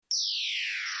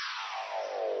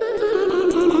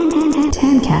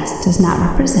TANcast does not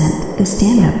represent the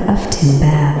stand-up of Tim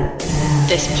Bab.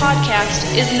 This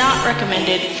podcast is not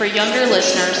recommended for younger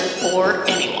listeners or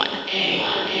anyone.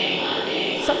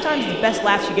 Sometimes the best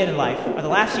laughs you get in life are the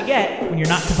laughs you get when you're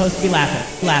not supposed to be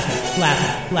laughing.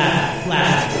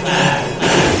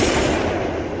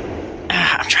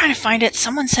 I'm trying to find it.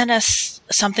 Someone sent us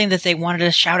something that they wanted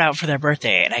to shout out for their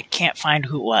birthday, and I can't find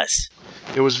who it was.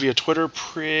 It was via Twitter.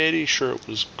 Pretty sure it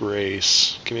was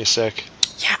Grace. Give me a sec.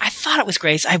 Yeah, I thought it was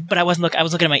Grace, but I wasn't. I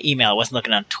was looking at my email. I wasn't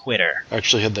looking on Twitter. I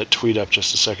actually had that tweet up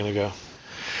just a second ago.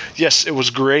 Yes, it was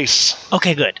Grace.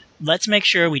 Okay, good. Let's make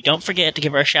sure we don't forget to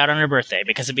give her a shout on her birthday,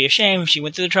 because it'd be a shame if she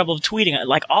went through the trouble of tweeting,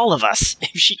 like all of us,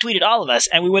 if she tweeted all of us,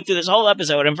 and we went through this whole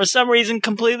episode, and for some reason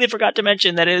completely forgot to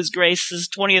mention that it is Grace's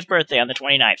 20th birthday on the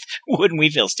 29th. Wouldn't we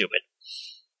feel stupid?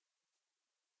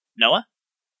 Noah?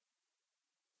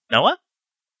 Noah?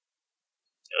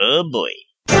 Oh boy.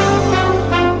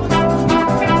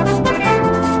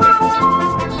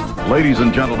 Ladies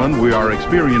and gentlemen, we are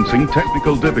experiencing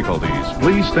technical difficulties.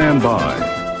 Please stand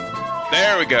by.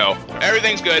 There we go.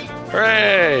 Everything's good.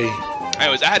 Hooray!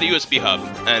 Anyways, I had a USB hub,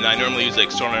 and I normally use the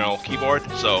external keyboard,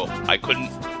 so I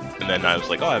couldn't. And then I was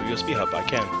like, oh, I have a USB hub. I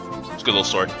can. It's a good little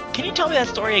story. Can you tell me that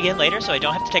story again later so I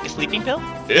don't have to take a sleeping pill?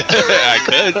 I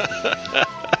could.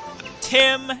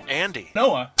 Tim, Andy.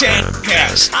 Noah.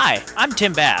 TANcast. Hi, I'm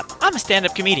Tim Bab. I'm a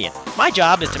stand-up comedian. My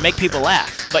job is to make people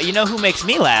laugh. But you know who makes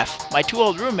me laugh? My two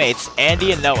old roommates,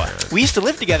 Andy and Noah. We used to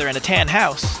live together in a tan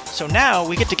house, so now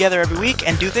we get together every week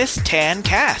and do this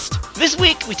TANcast. This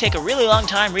week, we take a really long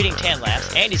time reading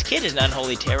TANlaughs. Andy's kid is an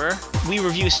unholy terror. We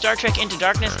review Star Trek Into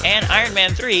Darkness and Iron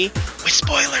Man 3, with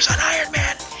spoilers on Iron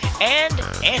Man. And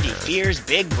Andy fears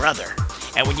Big Brother.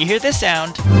 And when you hear this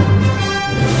sound,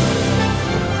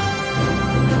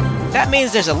 that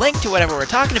means there's a link to whatever we're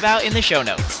talking about in the show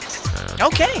notes.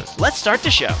 Okay, let's start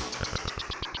the show.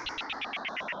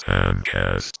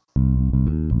 TANcast.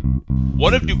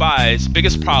 One of Dubai's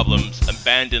biggest problems,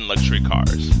 abandoned luxury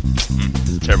cars.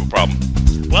 Terrible problem.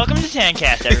 Welcome to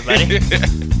TANcast, everybody.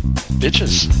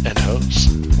 Bitches and hoes.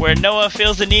 Where Noah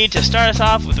feels the need to start us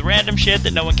off with random shit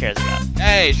that no one cares about.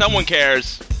 Hey, someone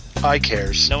cares. I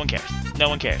cares. No one cares. No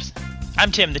one cares. I'm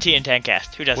Tim, the T in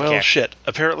TANcast. Who doesn't care? Well, shit.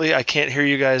 Apparently, I can't hear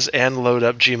you guys and load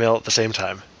up Gmail at the same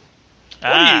time.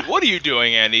 What are you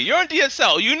doing, Andy? You're on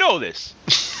DSL. You know this.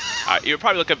 You're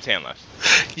probably looking up TANlaughs.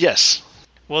 Yes.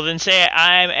 Well, then say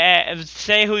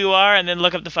say who you are and then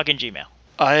look up the fucking Gmail.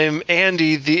 I'm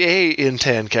Andy, the A in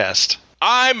TANcast.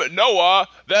 I'm Noah,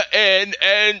 the N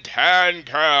in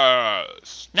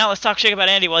TANcast. Now let's talk shit about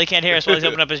Andy while he can't hear us while he's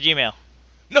opening up his Gmail.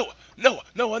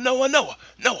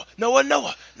 Noah,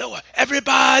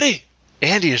 everybody.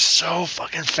 Andy is so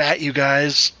fucking fat, you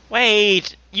guys.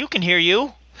 Wait, you can hear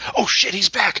you. Oh shit, he's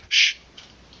back. Shh.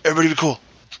 Everybody be cool.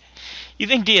 You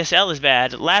think DSL is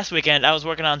bad? Last weekend I was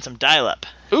working on some dial-up.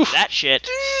 Oof. That shit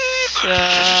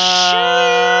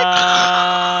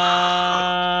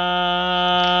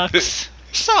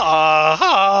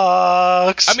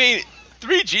Sucks. I mean,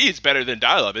 3G is better than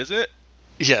dial-up, isn't it?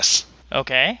 Yes.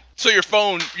 Okay. So your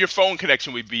phone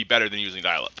connection would be better than using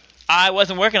dial-up. I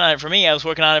wasn't working on it for me. I was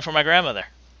working on it for my grandmother.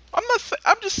 I'm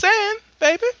just saying,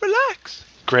 baby, relax.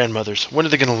 Grandmothers, when are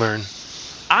they gonna learn?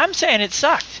 I'm saying it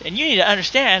sucked, and you need to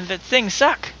understand that things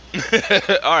suck.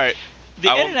 All right. The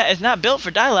internet is not built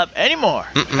for dial-up anymore.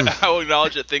 I will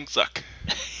acknowledge that things suck.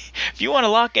 If you want to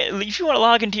log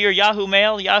into your Yahoo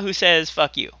Mail, Yahoo says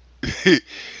 "fuck you."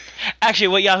 Actually,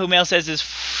 what Yahoo Mail says is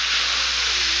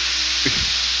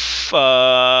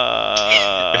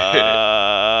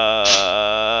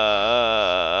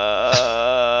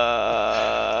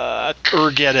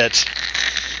Forget it.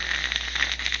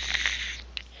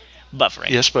 Buffering.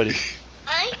 Yes, buddy.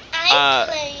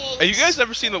 Have you guys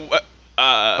ever seen the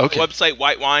website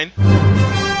White Wine?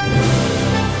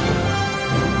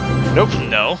 Nope.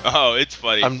 No. Oh, it's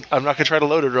funny. I'm not gonna try to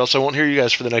load it, or else I won't hear you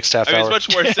guys for the next half hour. It's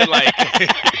much worse than like.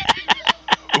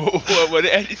 What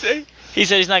did Andy say? He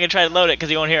said he's not gonna try to load it because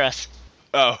he won't hear us.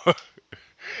 Oh.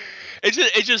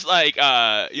 It's just like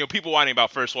people whining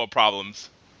about first world problems,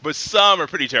 but some are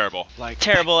pretty terrible. Like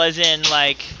terrible as in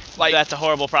like that's a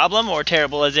horrible problem, or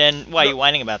terrible as in why are you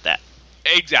whining about that?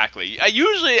 Exactly. I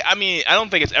don't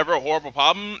think it's ever a horrible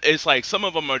problem. It's like some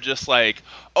of them are just like,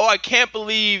 oh, I can't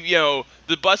believe,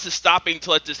 the bus is stopping to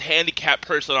let this handicapped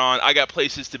person on. I got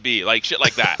places to be. Like shit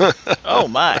like that. Oh,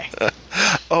 my.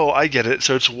 Oh, I get it.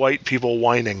 So it's white people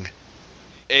whining.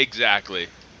 Exactly.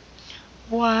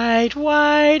 White.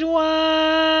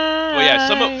 Well, yeah,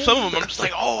 some of them I'm just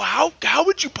like, oh, how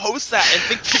would you post that and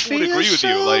think people would agree with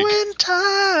you? Like,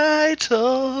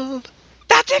 entitled.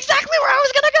 That's exactly where I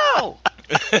was gonna go.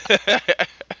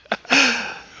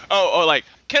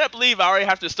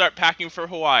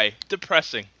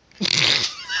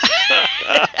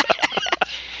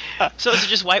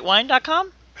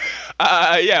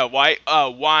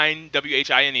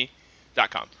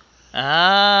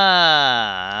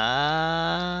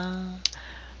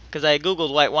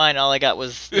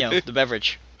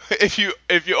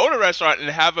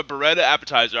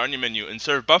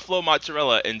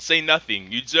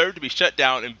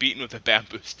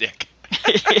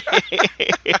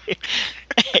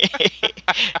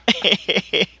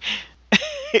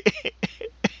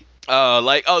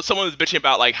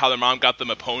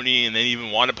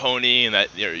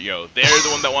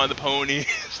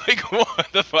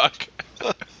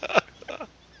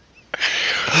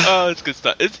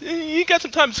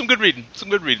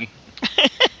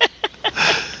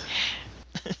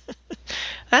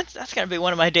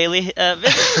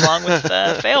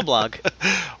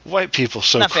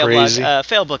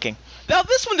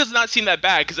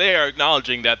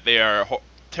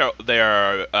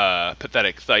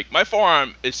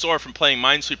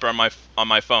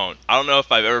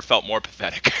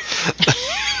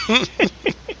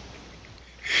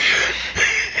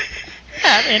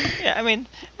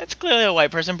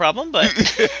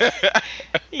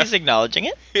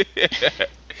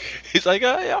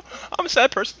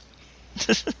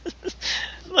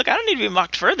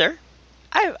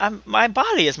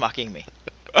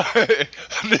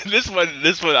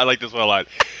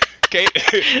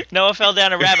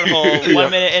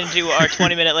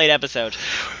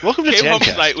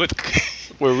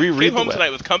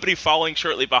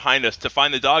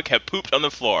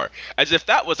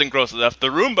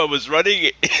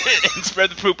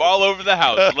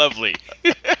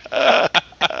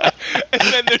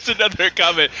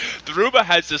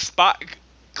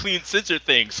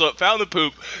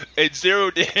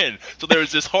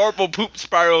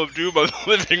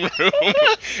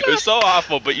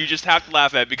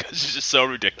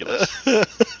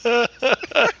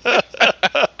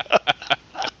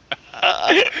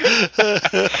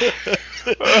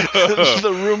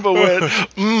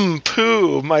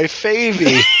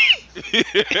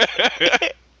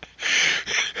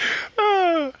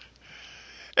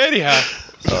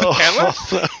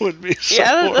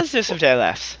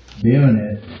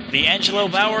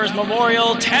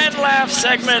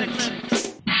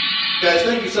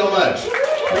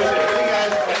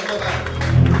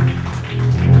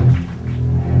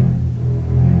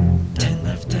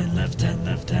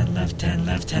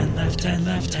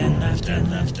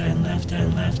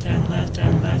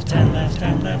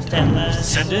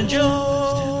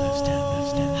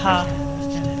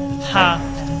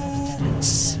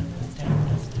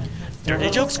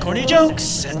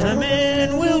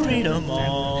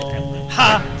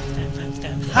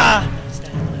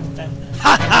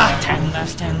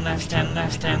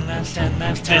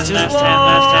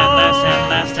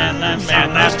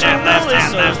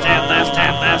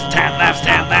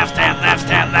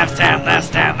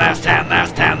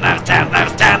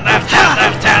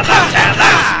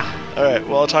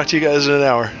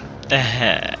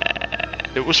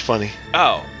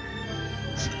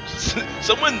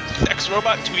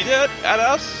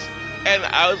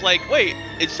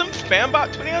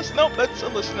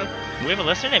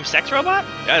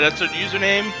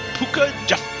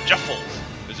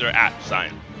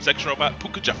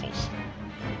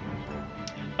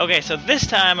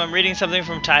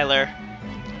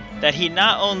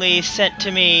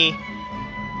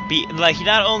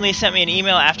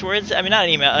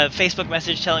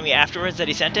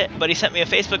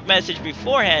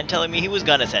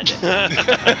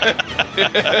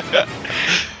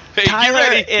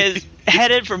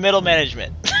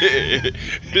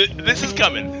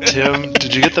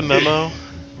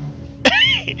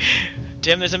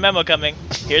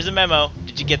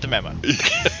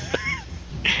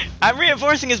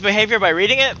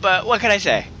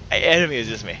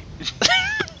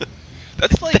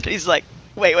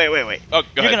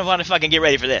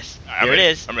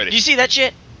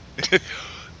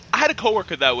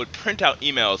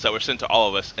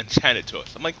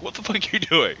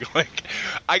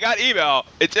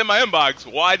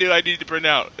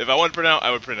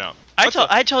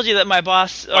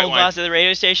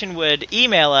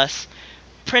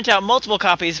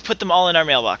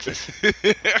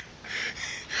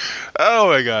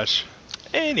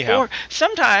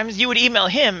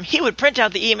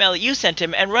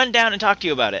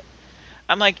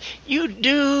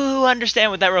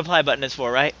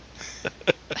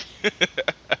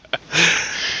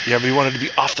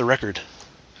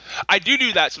 I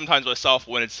do that sometimes myself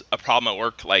when it's a problem at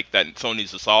work, like that someone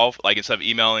needs to solve. Like instead of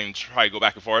emailing and try to go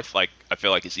back and forth, like I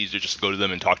feel like it's easier just to go to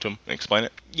them and talk to them and explain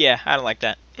it. Yeah, I don't like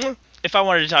that. If I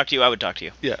wanted to talk to you, I would talk to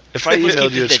you. Yeah, if I Let's emailed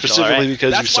keep you, this it's digital, specifically all right?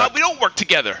 because That's you why suck. we don't work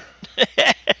together.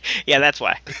 Yeah, that's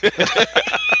why.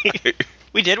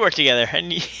 We did work together, and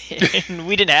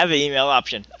we didn't have an email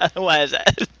option. Otherwise,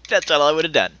 that's all I would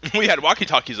have done. We had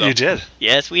walkie-talkies though. You did.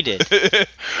 Yes, we did.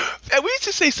 And we used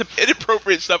to say some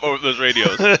inappropriate stuff over those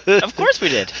radios. Of course we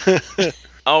did.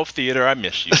 Oh, theater, I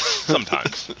miss you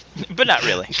sometimes. But not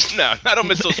really. No, I don't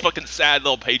miss those fucking sad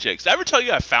little paychecks. Did I ever tell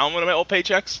you I found one of my old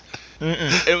paychecks?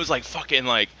 Mm-mm. It was like fucking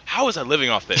like, how was I living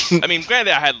off this? I mean,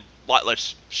 granted, I had a lot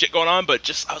less shit going on, but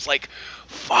just I was like,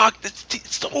 fuck,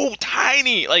 it's so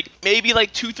tiny. Like maybe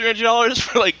like $200-$300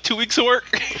 for like 2 weeks of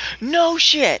work. No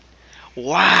shit.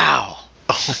 Wow.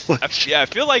 I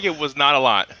feel like it was not a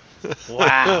lot.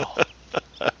 Wow.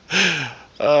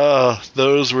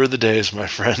 Those were the days, my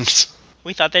friends.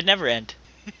 We thought they'd never end.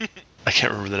 I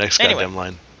can't remember the next Anyway. goddamn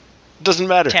line. Doesn't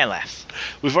matter. TANlaughs.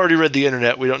 We've already read the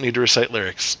internet. We don't need to recite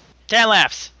lyrics.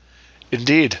 TANlaughs.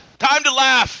 Indeed. Time to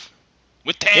laugh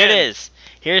with Tan. Here it is.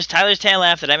 Here's Tyler's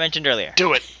TANlaugh that I mentioned earlier.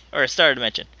 Do it. Or started to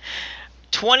mention.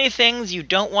 20 things you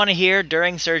don't want to hear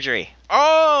during surgery.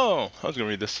 Oh, I was gonna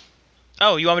read this.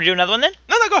 Oh, you want me to do another one then?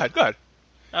 No, go ahead.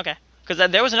 Okay.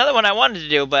 Because there was another one I wanted to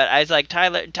do, but I was like,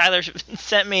 Tyler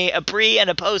sent me a pre and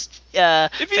a post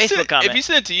Facebook comment. If he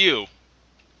sent it to you,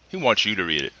 he wants you to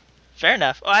read it. Fair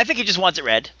enough. Well, I think he just wants it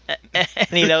read. And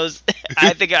he knows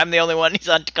I think I'm the only one he's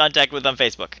on contact with on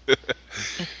Facebook.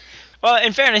 Well,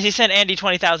 in fairness, he sent Andy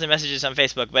 20,000 messages on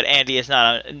Facebook, but Andy is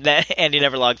not on... Andy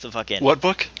never logs the fuck in. What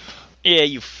book? Yeah,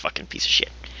 you fucking piece of shit.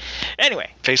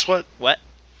 Anyway. Face what? What?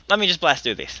 Let me just blast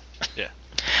through these. Yeah.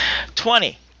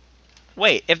 20.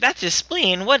 Wait, if that's his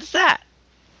spleen, what's that?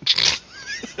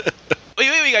 Wait,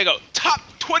 we gotta go. Top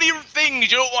 20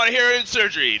 things you don't want to hear in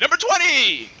surgery. Number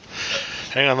 20!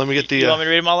 Hang on, let me get the... You want me to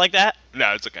read them all like that?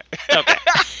 No, it's okay. Okay.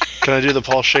 Can I do the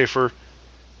Paul Schaefer?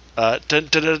 Dun, dun,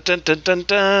 dun, dun, dun, dun,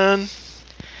 dun.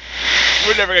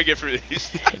 We're never gonna get through these.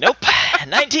 Nope.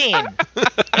 19.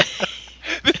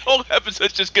 This whole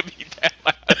episode's just gonna be that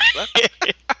loud.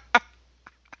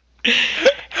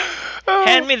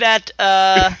 Hand me that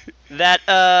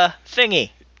thingy.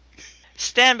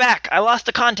 Stand back. I lost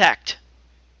the contact.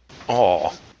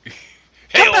 Oh.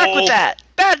 Come back with that.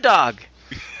 Bad dog.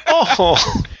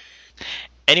 Oh.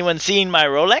 Anyone seen my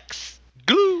Rolex?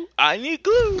 Glue. I need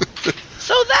glue.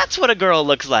 So that's what a girl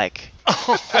looks like.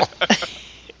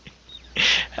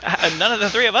 None of the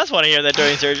three of us want to hear that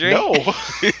during surgery. No.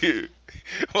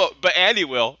 Well, but Andy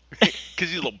will, because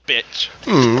he's a little bitch.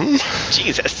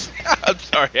 Jesus. I'm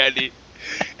sorry, Andy.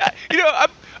 You know,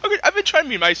 I've been trying to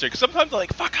be nicer, because sometimes I'm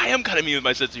like, fuck, I am kind of mean with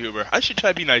my sense of humor. I should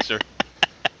try to be nicer.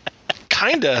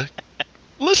 Kinda.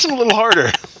 Listen a little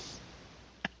harder.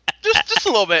 Just a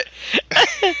little bit.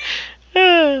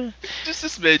 Just a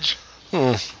smidge.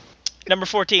 Number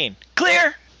 14.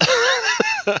 Clear.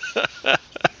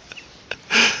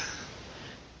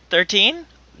 13.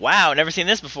 Wow, never seen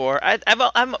this before.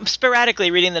 I'm sporadically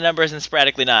reading the numbers and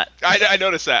sporadically not. I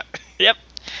noticed that. Yep.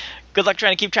 Good luck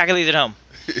trying to keep track of these at home.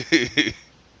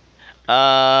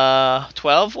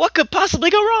 12. What could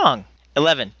possibly go wrong?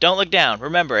 11. Don't look down.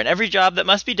 Remember, in every job that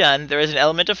must be done, there is an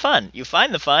element of fun. You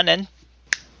find the fun, and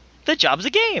the job's a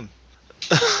game.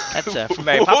 That's from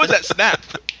Mary Poppins. What was that snap?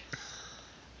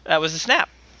 That was a snap.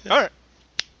 All right.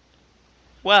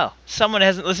 Well, someone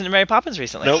hasn't listened to Mary Poppins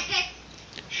recently. Nope.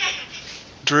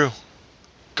 Drew,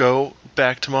 go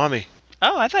back to mommy.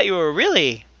 Oh, I thought you were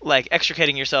really,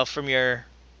 extricating yourself from your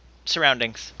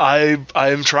surroundings. I'm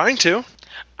trying to.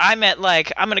 I meant,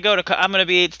 I'm gonna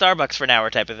be at Starbucks for an hour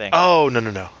type of thing. Oh,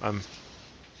 no. I'm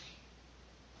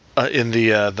in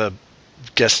the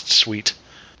guest suite.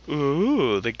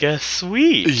 Ooh, the guest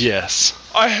suite. Yes.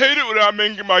 I hate it when I'm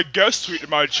in my guest suite and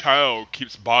my child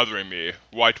keeps bothering me.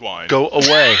 White wine. Go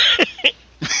away.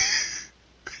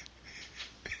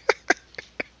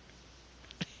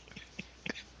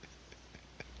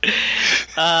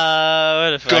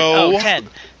 What if Go 10.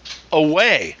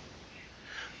 Away.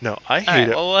 No, I hate Alright,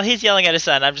 it. well, he's yelling at his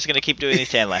son. I'm just gonna keep doing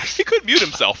these TANlaughs. He could mute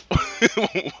himself.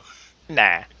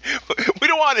 Nah. We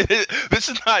don't want it. This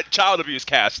is not child abuse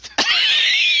cast.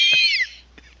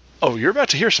 Oh, you're about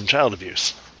to hear some child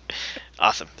abuse.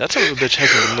 Awesome. That son of a bitch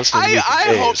hasn't been listening to me for I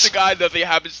days. hope to God nothing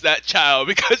happens to that child,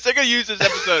 because they're going to use this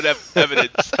episode as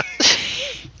evidence.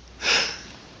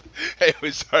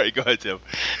 Anyway, sorry. Go ahead, Tim.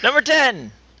 Number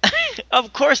 10.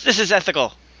 Of course this is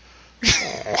ethical.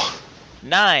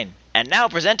 9. And now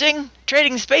presenting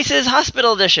Trading Spaces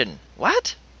Hospital Edition.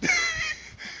 What? They're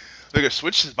going to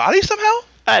switch his body somehow?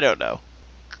 I don't know.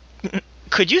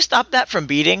 Could you stop that from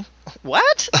beating?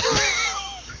 What?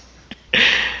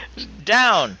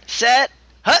 Down, set,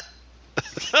 hut.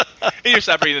 And you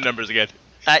stop reading the numbers again.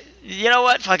 You know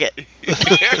what? Fuck it.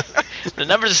 The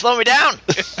numbers are slowing me down.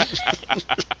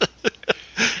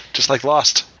 Just like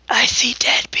Lost. I see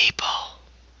dead people.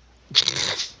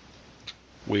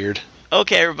 Weird.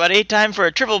 Okay, everybody, time for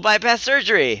a triple bypass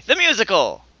surgery. The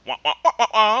musical. Wah, wah, wah, wah,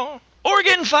 wah.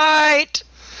 Organ fight.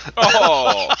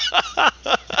 Oh.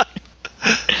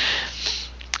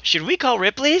 Should we call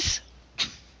Ripley's?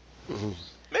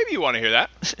 Maybe you want to hear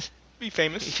that. Be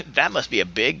famous. That must be a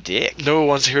big dick. No one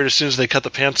wants to hear it as soon as they cut the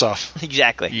pants off.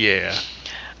 Exactly. Yeah.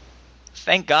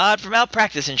 Thank God for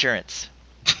malpractice insurance.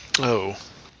 Oh.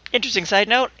 Interesting side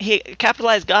note, he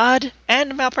capitalized God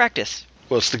and malpractice.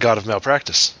 Well, it's the god of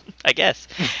malpractice. I guess.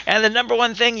 And the number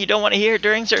one thing you don't want to hear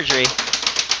during surgery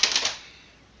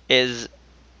is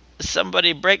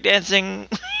somebody breakdancing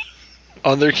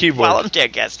On their keyboard. while I'm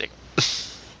TANcasting.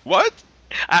 What?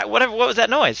 What was that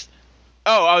noise?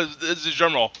 Oh, it's a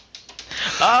drum roll.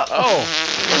 Oh.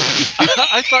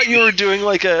 I thought you were doing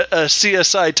like a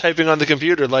CSI typing on the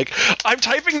computer, like, I'm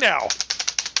typing now.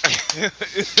 Try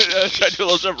to do a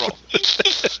little drum roll.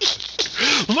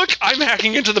 Look, I'm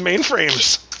hacking into the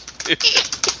mainframes.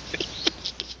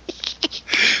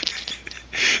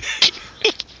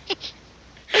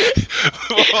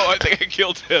 Oh, I think I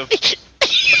killed him.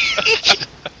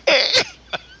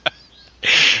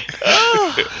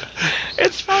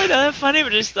 It's probably not that funny,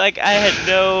 but just like I had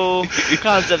no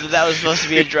concept that was supposed to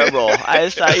be a drum roll. I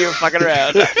just thought you were fucking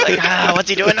around. I was like, what's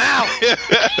he doing now?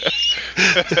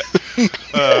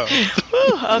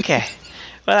 Whew, okay.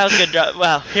 Well, that was a good drum.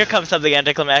 Well, here comes something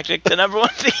anticlimactic. The number one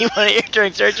thing you want to hear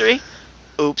during surgery?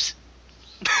 Oops.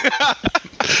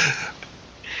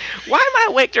 Why am I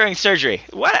awake during surgery?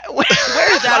 Where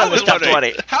is that on the top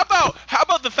 20? How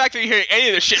about the fact that you're hearing any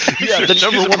of this shit? Yeah, the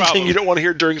number one thing you don't want to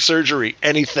hear during surgery.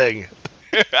 Anything.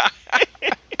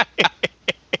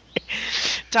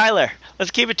 Tyler,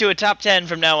 let's keep it to a top 10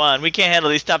 from now on. We can't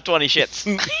handle these top 20 shits.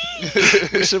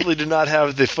 We simply do not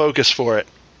have the focus for it.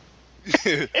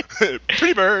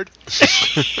 Pretty bird.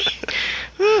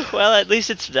 Well, at least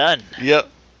it's done. Yep.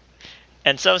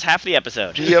 And so is half the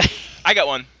episode. Yep. I got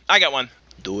one.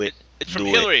 Do it. It's from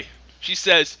Hillary. She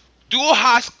says, "Du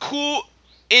hast Kuh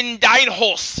in dein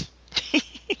Haus."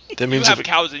 That means you have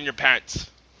cows in your pants.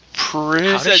 How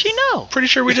does she know? Pretty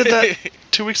sure we did that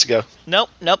 2 weeks ago.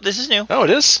 Nope. This is new. Oh, it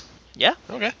is? Yeah.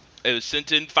 Okay. It was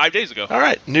sent in 5 days ago. All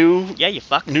right. New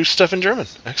stuff in German.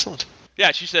 Excellent.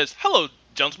 Yeah, she says, "Hello,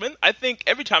 gentlemen. I think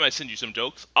every time I send you some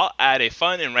jokes, I'll add a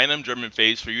fun and random German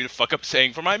phrase for you to fuck up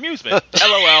saying for my amusement.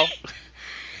 LOL.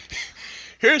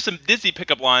 Here are some Disney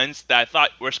pickup lines that I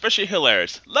thought were especially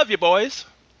hilarious. Love you, boys."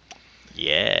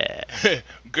 Yeah.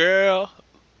 Girl.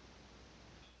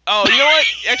 Oh, you know what?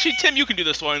 Actually, Tim, you can do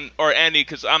this one, or Andy,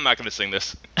 because I'm not going to sing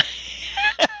this.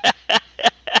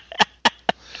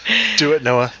 Do it,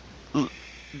 Noah.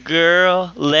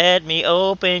 Girl, let me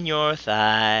open your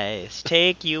thighs.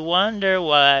 Take you wonder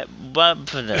why.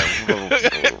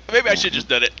 Maybe I should have just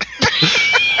done it.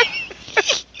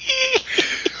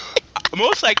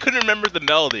 Mostly, I couldn't remember the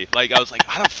melody. Like, I was like,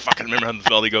 I don't fucking remember how this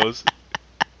melody goes.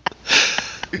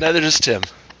 Neither does Tim.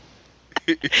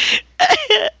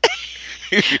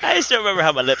 I just don't remember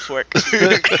how my lips work.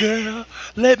 Girl,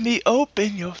 let me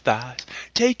open your thighs.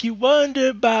 Take you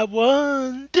wonder by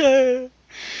wonder.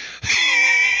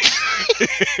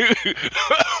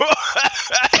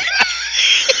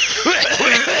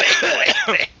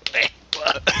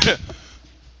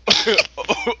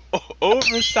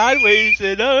 Over, sideways,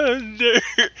 and under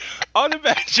on the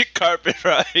magic carpet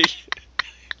ride.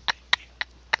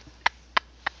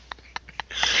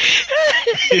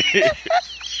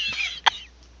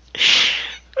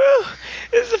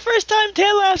 This is the first time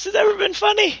TANlaughs has ever been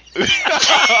funny.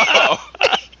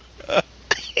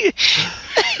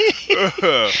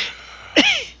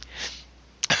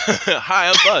 Hi,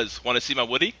 I'm Buzz. Want to see my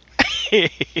Woody?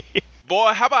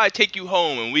 Boy, how about I take you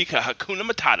home and we can Hakuna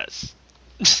Matatas?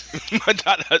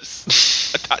 Matatas.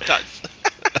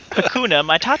 Hakuna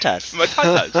Matatas.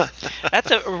 Matatas.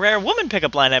 That's a rare woman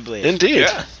pickup line, I believe. Indeed.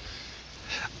 Yeah.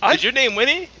 Is your name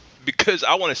Winnie? Because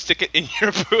I want to stick it in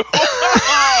your poo. No,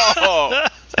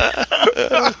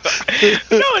 I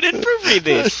didn't proofread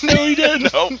these. No, he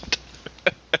didn't. Nope.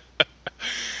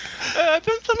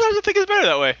 Sometimes I think it's better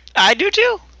that way. I do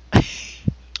too.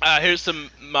 Here's some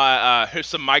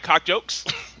my cock jokes,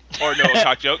 or Noah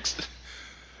cock jokes.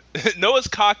 Noah's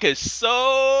cock is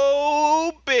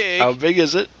so big. How big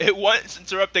is it? It once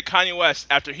interrupted Kanye West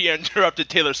after he interrupted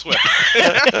Taylor Swift.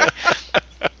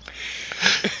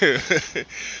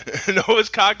 Noah's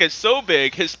cock is so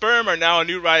big, his sperm are now a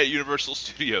new ride at Universal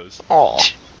Studios. Aw.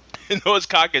 Noah's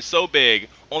cock is so big,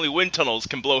 only wind tunnels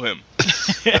can blow him.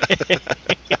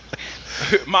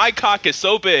 My cock is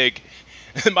so big,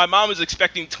 my mom was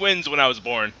expecting twins when I was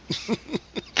born.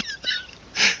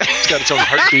 It's got its own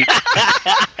heartbeat.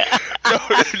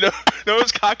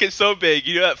 Noah's cock is so big.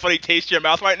 You know that funny taste in your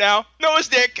mouth right now? Noah's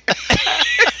dick.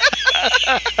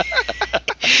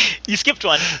 You skipped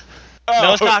one. Oh,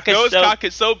 Noah's cock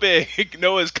is so big.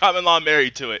 Noah's common law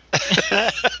married to it.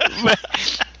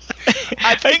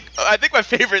 I think my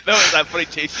favorite though is that funny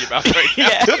taste in your mouth right now.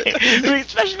 Yeah,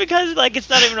 especially because like it's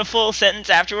not even a full sentence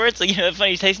afterwards. Like, you know, the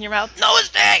funny taste in your mouth. Noah's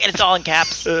dick, and it's all in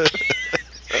caps. And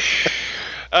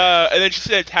then just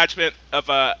an attachment of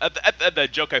the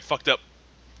joke I fucked up.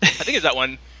 I think it's that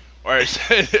one where I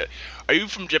said, "Are you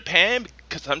from Japan?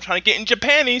 Because I'm trying to get in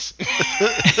Japanese."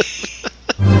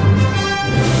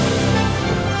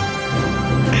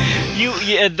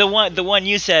 The one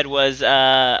you said was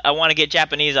I want to get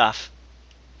Japanese off.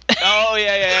 Oh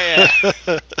yeah.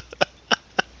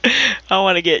 I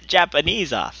want to get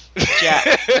Japanese off.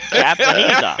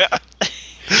 Japanese off.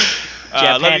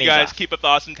 Love you guys. Off. Keep up the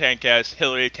awesome TANcast.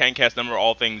 Hillary, TANcast number,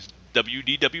 all things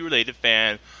WDW related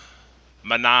fan.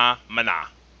 Mana.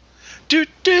 Do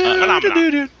do Mana. do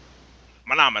do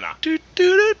Mana. do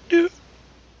do do.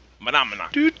 Mana.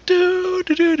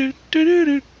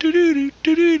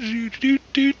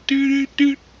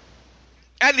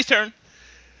 Andy's turn.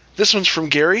 This one's from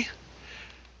Gary.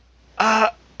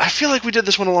 I feel like we did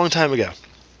this one a long time ago,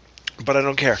 but I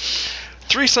don't care.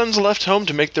 3 sons left home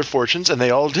to make their fortunes, and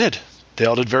they all did. They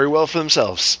all did very well for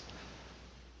themselves.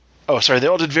 Oh, sorry, they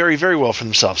all did very, very well for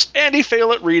themselves. Andy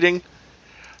failed at reading.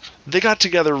 They got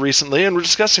together recently and were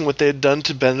discussing what they had done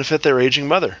to benefit their aging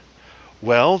mother.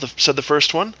 Well, said the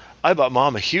first one, I bought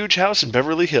Mom a huge house in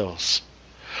Beverly Hills.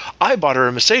 I bought her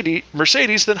a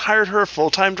Mercedes, then hired her a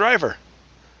full-time driver.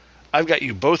 I've got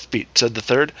you both beat, said the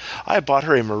third. I bought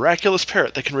her a miraculous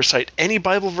parrot that can recite any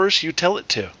Bible verse you tell it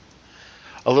to.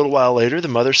 A little while later, the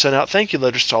mother sent out thank you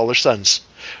letters to all her sons.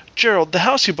 Gerald, the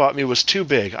house you bought me was too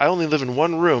big. I only live in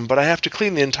one room, but I have to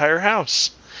clean the entire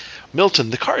house. Milton,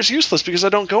 the car is useless because I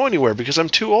don't go anywhere because I'm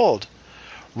too old.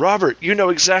 Robert, you know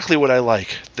exactly what I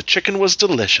like. The chicken was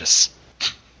delicious.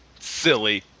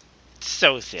 Silly.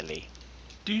 So silly.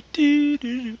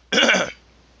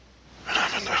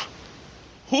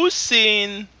 Who's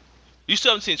seen... You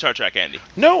still haven't seen Star Trek, Andy?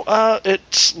 No,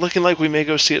 it's looking like we may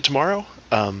go see it tomorrow.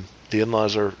 The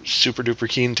in-laws are super duper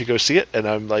keen to go see it, and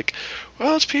I'm like,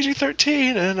 well, it's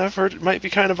PG-13, and I've heard it might be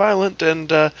kind of violent,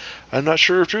 and I'm not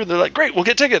sure if true. They're like, great, we'll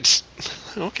get tickets.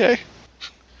 Okay.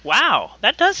 Wow,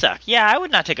 that does suck. Yeah, I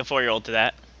would not take a 4-year-old to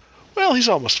that. Well, he's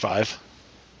almost 5.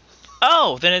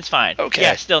 Oh, then it's fine. Okay.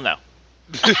 Yeah, still no.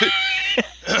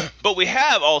 But we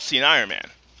have all seen Iron Man.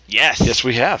 Yes. Yes,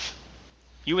 we have.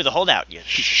 You were the holdout.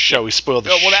 Shall we spoil the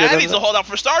Well, shit out of Andy's that? the holdout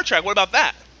for Star Trek. What about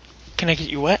that? Can I get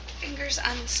you wet? Fingers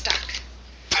unstuck.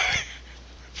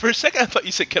 For a second, I thought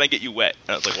you said, can I get you wet?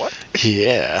 And I was like, what?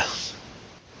 Yeah.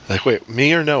 Like, wait,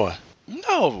 me or Noah?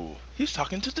 No, he's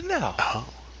talking to Danelle. Oh.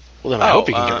 Well, then I hope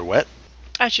he can get her wet.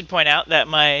 I should point out that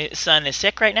my son is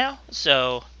sick right now,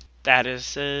 so that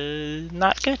is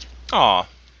not good. Aw.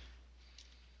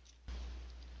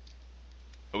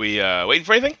 Are we waiting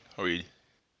for anything? Are we...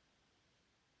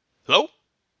 Hello?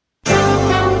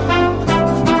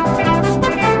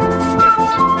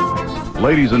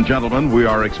 Ladies and gentlemen, we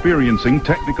are experiencing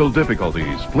technical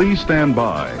difficulties. Please stand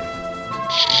by.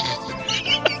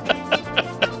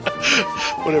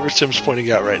 Whatever Tim's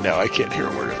pointing out right now, I can't hear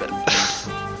a word of it.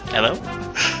 Hello?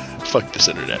 Fuck this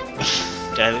internet.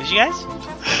 Did I lose you guys?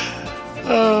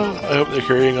 I hope they're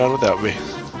carrying on without me.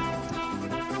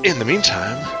 In the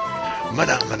meantime,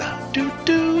 mana mana do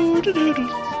do do do do,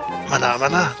 mana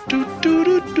mana do do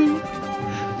do do,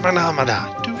 mana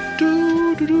mana do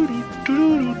do do do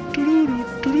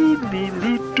do do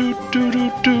do do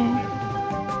do do.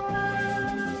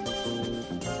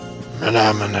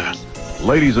 Mana mana.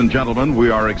 Ladies and gentlemen,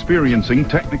 we are experiencing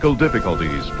technical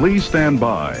difficulties. Please stand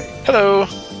by. Hello.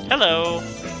 Hello.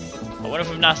 I wonder if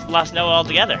we've lost Noah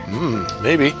altogether.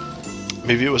 Maybe.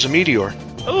 Maybe it was a meteor.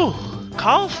 Ooh,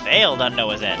 call failed on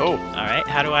Noah's end. Oh. Alright,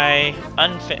 how do I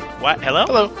What? Hello?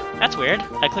 Hello. That's weird.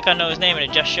 I click on Noah's name and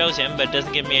it just shows him, but it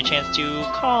doesn't give me a chance to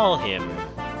call him.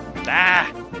 Ah!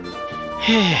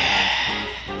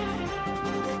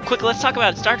 Quick, let's talk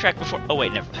about Star Trek before... Oh,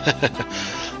 wait, never.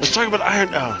 Let's talk about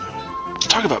Let's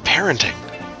talk about parenting.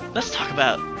 Let's talk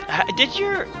about... Did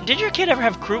your kid ever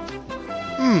have croup?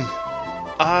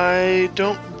 I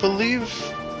don't believe...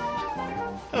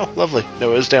 Oh, lovely.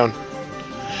 Noah's down.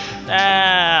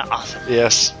 Awesome.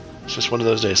 Yes. It's just one of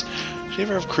those days. Did you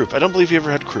ever have croup? I don't believe you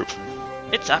ever had croup.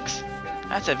 It sucks.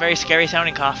 That's a very scary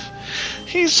sounding cough.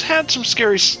 He's had some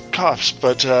scary coughs,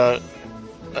 but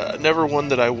never one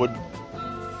that I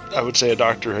would say a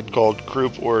doctor had called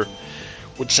croup or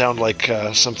would sound like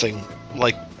something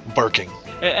like barking.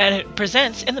 And it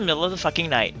presents in the middle of the fucking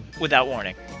night without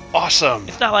warning. Awesome.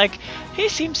 It's not like, he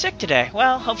seems sick today.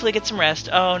 Well, hopefully get some rest.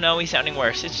 Oh no, he's sounding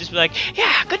worse. It's just like,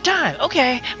 yeah, good time.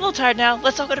 Okay, I'm a little tired now.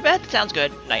 Let's all go to bed. Sounds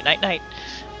good. Night, night, night.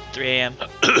 3 a.m. Wow.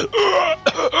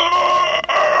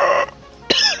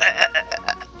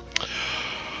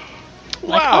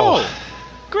 Like, oh,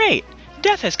 great.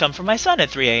 Death has come for my son at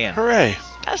 3 a.m. Hooray.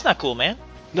 That's not cool, man.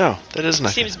 No, that is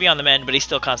not. Seems to be on the mend, but he's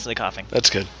still constantly coughing. That's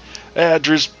good.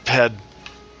 Drew's had,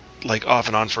 like, off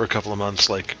and on for a couple of months,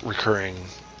 like, recurring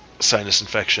sinus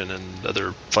infection and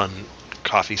other fun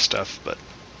coffee stuff, but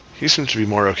he seems to be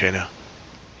more okay now.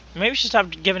 Maybe we should stop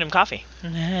giving him coffee.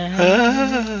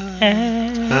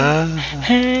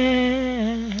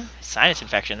 Sinus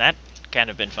infection, that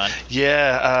kind of been fun.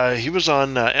 Yeah, he was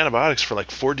on antibiotics for like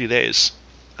 40 days.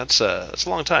 That's a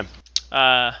long time.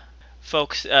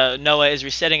 Folks, Noah is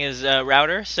resetting his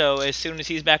router, so as soon as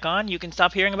he's back on, you can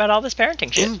stop hearing about all this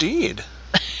parenting shit. Indeed.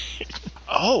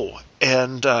 Oh,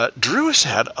 and Drew has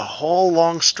had a whole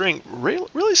long string,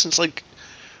 really since like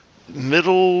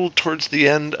middle towards the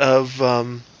end of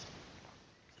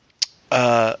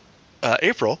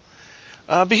April,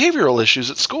 behavioral issues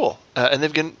at school, and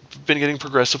they've been getting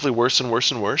progressively worse and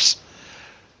worse and worse.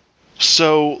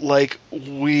 So, like,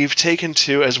 we've taken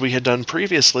to, as we had done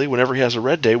previously, whenever he has a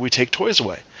red day, we take toys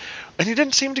away. And he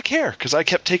didn't seem to care, because I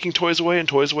kept taking toys away and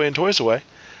toys away and toys away.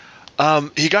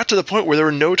 He got to the point where there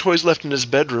were no toys left in his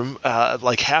bedroom.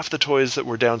 Like, half the toys that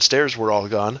were downstairs were all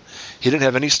gone. He didn't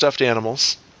have any stuffed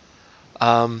animals.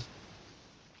 And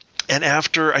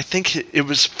after, I think it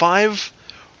was 5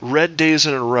 red days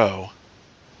in a row,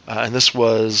 and this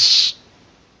was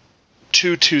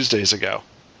 2 Tuesdays ago.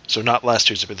 So not last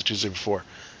Tuesday, but the Tuesday before.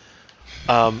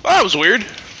 That was weird.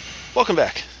 Welcome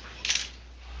back.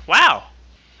 Wow.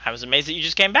 I was amazed that you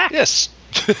just came back. Yes.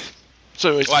 So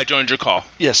anyways, Well, I joined your call.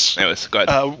 yes. Anyways, go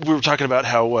ahead. We were talking about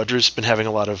how Drew's been having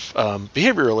a lot of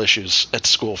behavioral issues at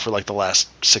school for like the last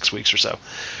 6 weeks or so.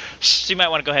 So you might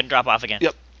want to go ahead and drop off again.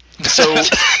 Yep. So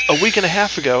a week and a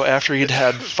half ago, after he'd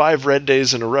had 5 red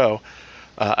days in a row,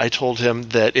 I told him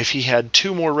that if he had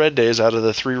 2 more red days out of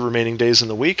the 3 remaining days in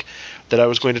the week, that I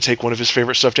was going to take one of his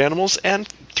favorite stuffed animals and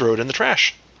throw it in the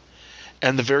trash.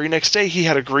 And the very next day, he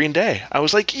had a green day. I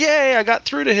was like, yay, I got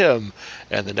through to him.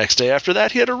 And the next day after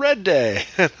that, he had a red day.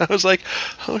 And I was like,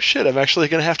 oh shit, I'm actually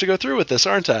going to have to go through with this,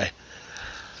 aren't I?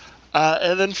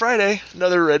 And then Friday,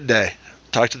 another red day.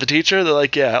 Talked to the teacher, they're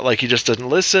like, yeah, like he just didn't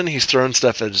listen, he's throwing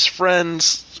stuff at his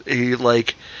friends, he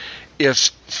like,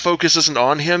 if focus isn't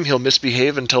on him, he'll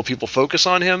misbehave until people focus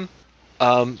on him.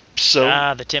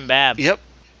 The Tim Bab. Yep.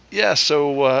 Yeah,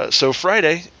 so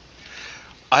Friday,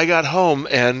 I got home,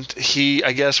 and he,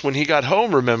 I guess when he got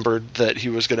home, remembered that he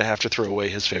was going to have to throw away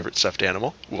his favorite stuffed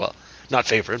animal. Well, not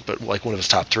favorite, but like one of his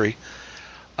top 3.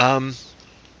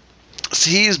 So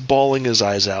he's bawling his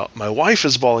eyes out. My wife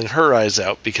is bawling her eyes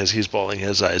out because he's bawling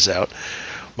his eyes out.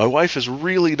 My wife is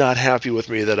really not happy with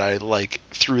me that I, like,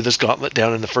 threw this gauntlet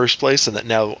down in the first place and that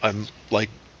now I'm, like,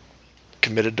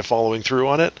 committed to following through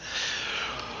on it.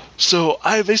 So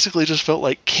I basically just felt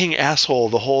like king asshole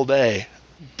the whole day.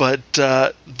 But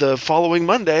the following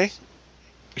Monday,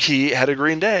 he had a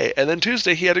green day. And then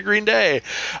Tuesday, he had a green day.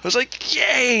 I was like,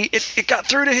 yay, it got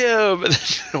through to him. And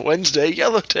then Wednesday,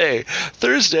 yellow day.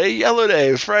 Thursday, yellow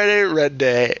day. Friday, red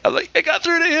day. I'm like, it got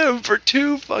through to him for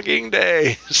 2 fucking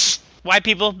days. White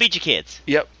people, beat your kids.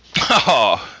 Yep.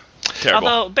 Oh, terrible.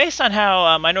 Although, based on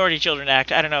how minority children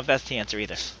act, I don't know if that's the answer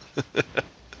either.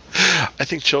 I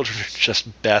think children are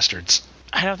just bastards.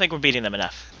 I don't think we're beating them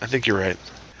enough. I think you're right.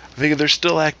 I think if they're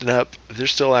still acting up, if they're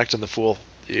still acting the fool,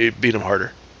 you beat them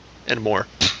harder and more.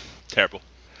 Terrible.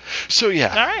 So yeah,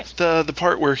 All right. the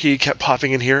part where he kept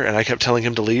popping in here and I kept telling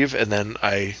him to leave, and then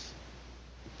I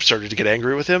started to get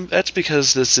angry with him. That's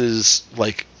because this is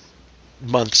like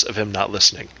months of him not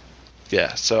listening.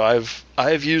 Yeah, so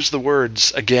I've used the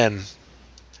words again.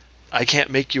 I can't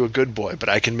make you a good boy, but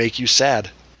I can make you sad.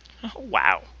 Oh,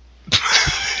 wow.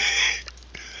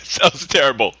 Sounds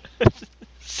terrible.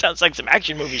 Sounds like some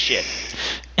action movie shit.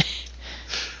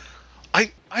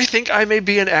 I think I may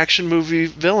be an action movie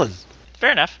villain.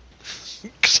 Fair enough.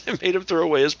 Because I made him throw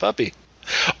away his puppy.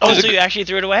 Oh, so you actually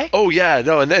threw it away? Oh yeah,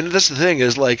 no, and that's the thing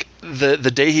is like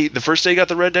the first day he got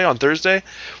the red day on Thursday,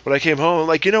 when I came home, I'm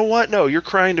like, you know what? No, you're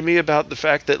crying to me about the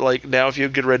fact that like now if you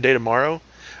get a red day tomorrow,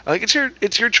 Like, it's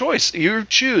your choice. You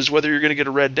choose whether you're going to get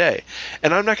a red day.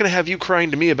 And I'm not going to have you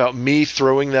crying to me about me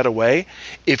throwing that away.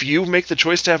 If you make the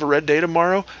choice to have a red day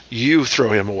tomorrow, you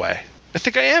throw him away. I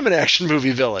think I am an action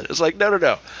movie villain. It's like,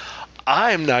 no.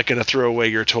 I'm not going to throw away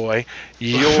your toy.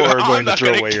 You're going to throw away your toy. I'm not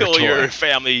going to kill your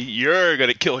family. You're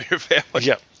going to kill your family.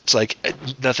 Yeah. It's like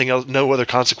nothing else, no other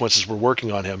consequences were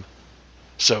working on him.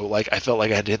 So, like, I felt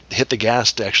like I had to hit the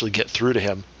gas to actually get through to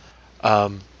him.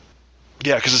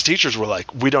 Yeah, because his teachers were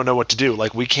like, we don't know what to do.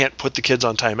 Like, we can't put the kids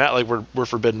on timeout. Like, we're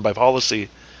forbidden by policy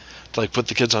to, like, put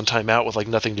the kids on timeout with, like,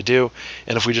 nothing to do.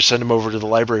 And if we just send him over to the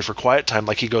library for quiet time,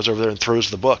 like, he goes over there and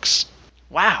throws the books.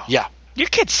 Wow. Yeah. Your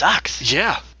kid sucks.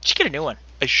 Yeah. You should get a new one.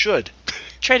 I should.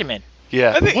 Trade him in.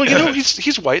 Yeah. Well, you know,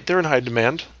 he's white. They're in high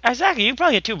demand. Exactly. You can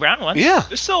probably get 2 brown ones. Yeah.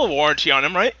 There's still a warranty on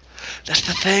him, right? That's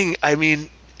the thing. I mean,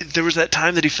 there was that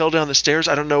time that he fell down the stairs.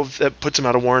 I don't know if that puts him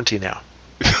out of warranty now.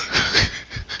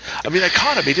 I mean, I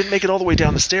caught him. He didn't make it all the way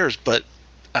down the stairs, but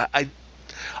I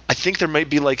think there might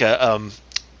be like a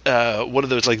one of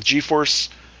those like G-force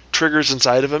triggers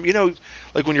inside of him. You know,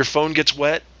 like when your phone gets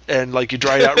wet and like you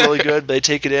dry it out really good, they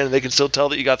take it in and they can still tell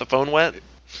that you got the phone wet.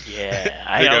 Yeah,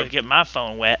 I always get my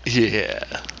phone wet. Yeah.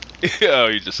 Oh,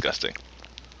 you're disgusting.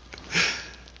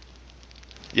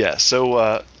 Yeah. So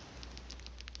I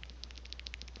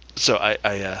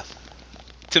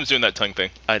Tim's doing that tongue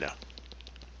thing. I know.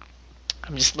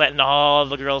 I'm just letting all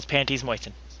the girls' panties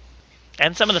moisten.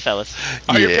 And some of the fellas.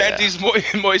 Are your panties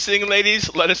moistening,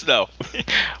 ladies? Let us know.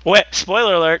 What?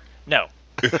 Spoiler alert. No.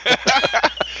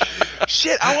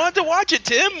 Shit, I wanted to watch it,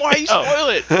 Tim. Why you spoil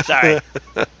it? Sorry.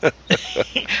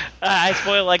 I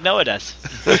spoil like Noah does.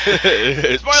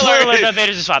 Spoiler alert, Darth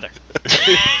Vader's his father.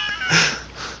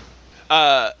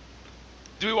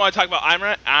 Do we want to talk about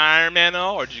Iron Man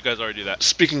now, or did you guys already do that?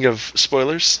 Speaking of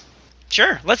spoilers.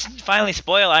 Sure, let's finally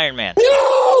spoil Iron Man.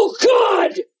 No,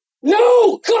 God!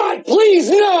 No, God, please,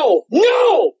 no!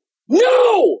 No!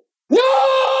 No!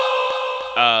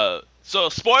 No! So,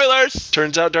 spoilers!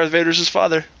 Turns out Darth Vader's his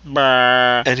father.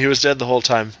 Brr. And he was dead the whole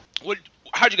time.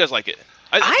 How'd you guys like it?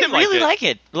 I really like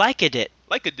it. Liked it.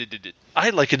 I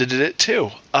liked it too.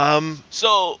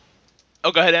 So,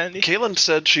 go ahead, Andy. Kaylin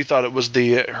said she thought it was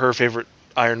her favorite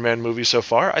Iron Man movie so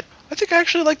far. I think I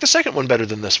actually like the second one better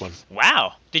than this one.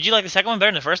 Wow. Did you like the second one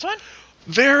better than the first one?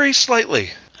 Very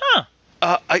slightly. Huh.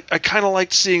 I kind of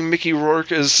liked seeing Mickey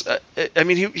Rourke as... I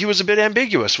mean, he was a bit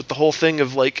ambiguous with the whole thing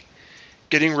of, like,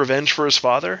 getting revenge for his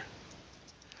father.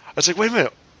 I was like, wait a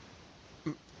minute.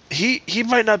 He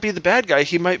might not be the bad guy.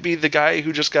 He might be the guy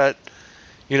who just got,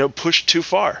 pushed too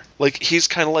far. Like, he's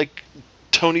kind of like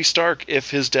Tony Stark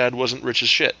if his dad wasn't rich as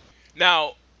shit.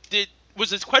 Now, was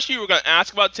this question you were going to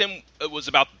ask about, Tim, was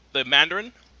about the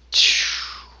Mandarin?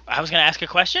 I was going to ask a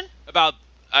question? About,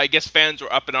 I guess fans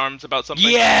were up in arms about something?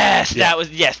 Yes! Yeah.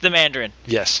 The Mandarin.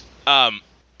 Yes.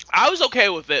 I was okay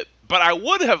with it, but I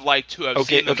would have liked to have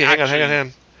seen them hang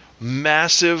on.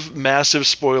 Massive, massive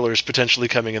spoilers potentially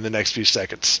coming in the next few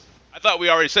seconds. I thought we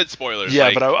already said spoilers.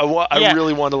 Yeah, but I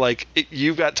really want to,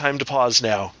 you've got time to pause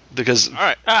now, because... All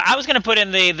right. I was going to put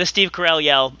in the Steve Carell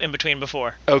yell in between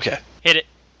before. Okay. Hit it.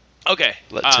 Okay.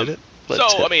 Let's hit it.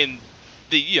 I mean,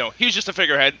 he was just a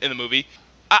figurehead in the movie.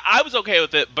 I was okay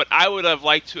with it, but I would have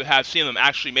liked to have seen them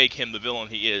actually make him the villain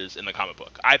he is in the comic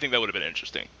book. I think that would have been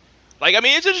interesting. Like, I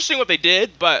mean, it's interesting what they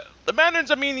did, but the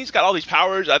Mandarin's, I mean, he's got all these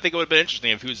powers. I think it would have been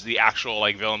interesting if he was the actual,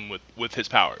 like, villain with his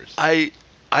powers. I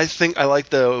think I like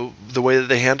the way that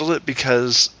they handled it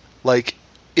because, like,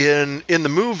 in the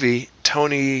movie,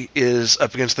 Tony is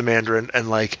up against the Mandarin, and,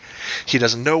 like, he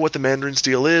doesn't know what the Mandarin's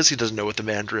deal is. He doesn't know what the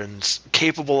Mandarin's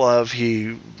capable of.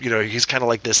 He's kind of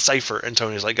like this cipher, and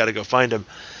Tony's like, got to go find him.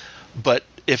 But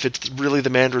if it's really the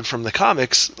Mandarin from the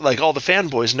comics, like, all the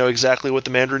fanboys know exactly what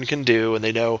the Mandarin can do, and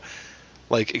they know,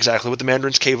 like, exactly what the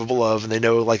Mandarin's capable of, and they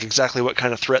know, like, exactly what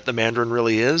kind of threat the Mandarin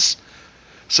really is.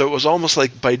 So it was almost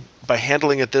like by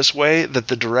handling it this way that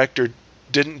the director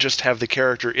didn't just have the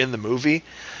character in the movie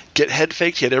get head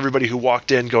faked. He had everybody who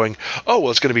walked in going, oh,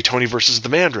 well, it's going to be Tony versus the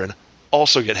Mandarin,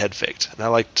 also get head faked. And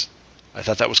I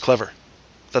thought that was clever.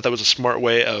 I thought that was a smart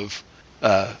way of...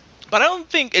 But I don't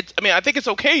think I think it's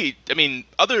okay. I mean,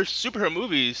 other superhero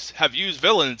movies have used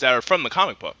villains that are from the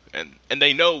comic book, and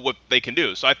they know what they can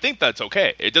do. So I think that's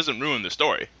okay. It doesn't ruin the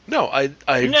story. No, I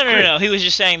No. He was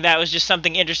just saying that was just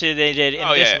something interesting they did in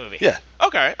this movie. Yeah.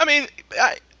 Okay. I mean,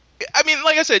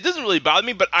 like I said, it doesn't really bother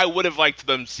me, but I would have liked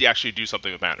them to actually do something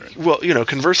with Mandarin. Well,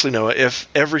 conversely, Noah, if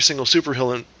every single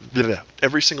supervillain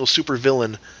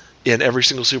in every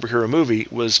single superhero movie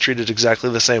was treated exactly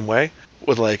the same way,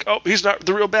 with like, oh, he's not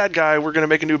the real bad guy, we're going to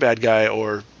make a new bad guy,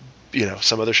 or,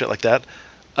 some other shit like that,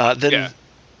 then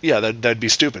yeah, that'd be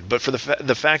stupid. But for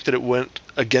the fact that it went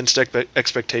against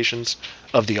expectations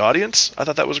of the audience, I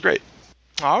thought that was great.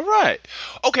 All right.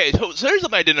 Okay, so here's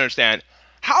something I didn't understand.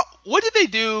 What did they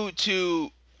do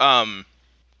to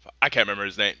I can't remember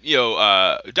his name.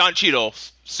 Don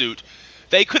Cheadle's suit.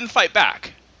 They couldn't fight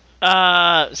back.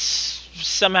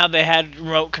 Somehow they had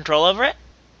remote control over it?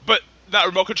 But not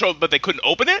remote control, but they couldn't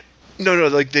open it? No,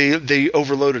 like they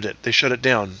overloaded it. They shut it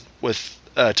down with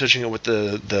touching it with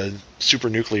the super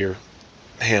nuclear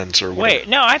hands or whatever. Wait,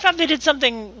 no, I thought they did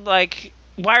something like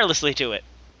wirelessly to it.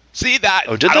 See that?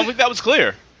 Oh, did I they? don't think that was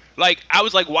clear. Like, I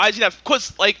was like, why is he not?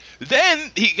 Because, like, then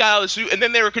he got out of the suit, and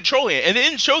then they were controlling it, and they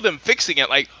didn't show them fixing it.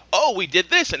 Like, oh, we did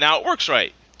this, and now it works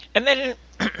right. And then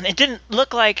it didn't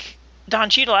look like Don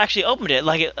Cheadle actually opened it.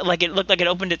 Like it looked like it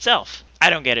opened itself. I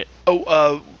don't get it.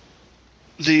 Oh,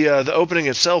 the opening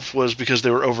itself was because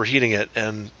they were overheating it,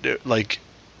 and it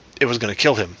was going to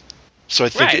kill him. So I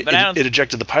think it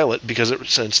ejected the pilot because it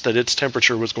sensed that its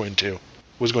temperature was going to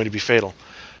be fatal.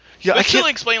 Yeah, I can't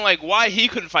explain like why he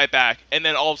couldn't fight back, and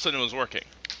then all of a sudden it was working.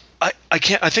 I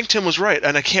can't. I think Tim was right,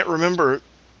 and I can't remember.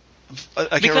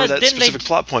 I can't remember that specific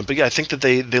plot point, but yeah, I think that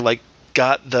they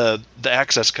got the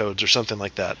access codes or something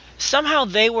like that. Somehow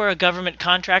they were a government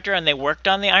contractor and they worked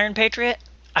on the Iron Patriot.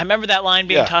 I remember that line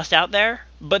being tossed out there,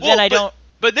 but then I don't.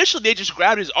 But initially they just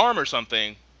grabbed his arm or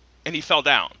something, and he fell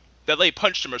down. That lady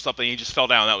punched him or something, and he just fell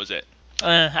down. That was it.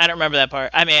 I don't remember that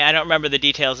part. I mean, I don't remember the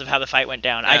details of how the fight went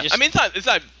down. Yeah. It's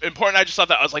not important. I just thought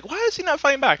that. I was like, why is he not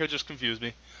fighting back? It just confused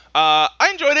me. I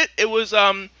enjoyed it. It was,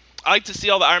 I like to see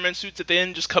all the Iron Man suits at the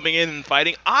end just coming in and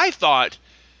fighting. I thought,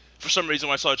 for some reason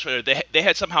when I saw the trailer, they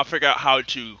had somehow figured out how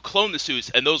to clone the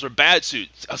suits, and those were bad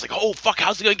suits. I was like, oh, fuck,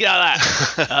 how's he going to get out of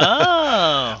that?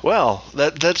 Oh. Well,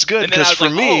 that's good, because for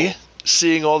me,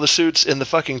 seeing all the suits in the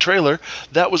fucking trailer,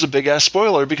 that was a big-ass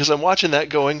spoiler, because I'm watching that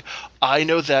going, I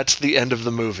know that's the end of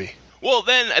the movie. Well,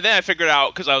 then I figured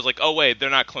out, because I was like, oh, wait, they're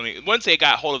not cloning. Once they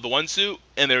got hold of the one suit,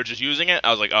 and they were just using it, I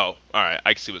was like, oh, all right,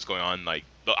 I can see what's going on. Like,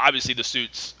 but obviously the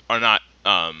suits are not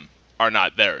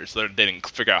theirs. They didn't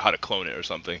figure out how to clone it or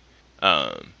something.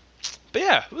 But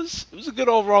yeah, it was a good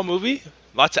overall movie.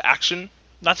 Lots of action.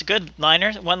 Lots of good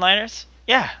one-liners.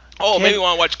 Yeah. Oh, maybe you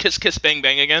want to watch Kiss Kiss Bang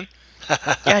Bang again?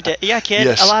 Yeah, kid.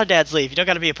 Yes. A lot of dads leave. You don't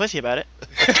got to be a pussy about it.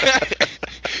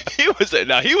 He was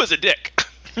a dick.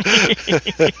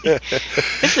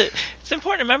 It's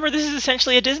important to remember this is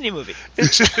essentially a Disney movie.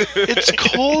 It's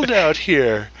cold out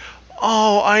here.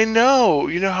 Oh, I know.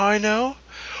 You know how I know?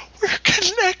 We're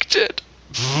connected.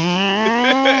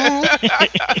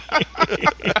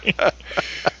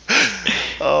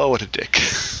 Oh, what a dick.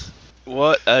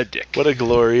 What a dick. What a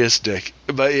glorious dick.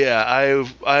 But yeah,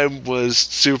 I was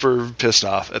super pissed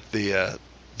off at the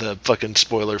fucking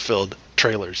spoiler-filled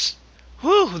trailers.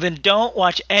 Whew, then don't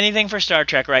watch anything for Star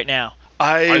Trek right now.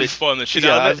 Are they spoiling the shit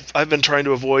out of it? I've been trying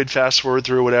to avoid fast forward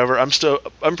through whatever. I'm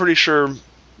pretty sure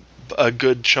a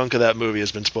good chunk of that movie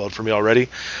has been spoiled for me already.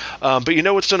 But you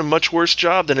know what's done a much worse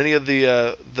job than any of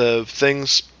the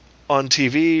things on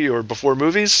TV or before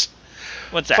movies?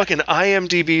 What's that? Fucking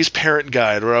IMDb's parent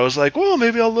guide, where I was like, well,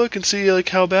 maybe I'll look and see like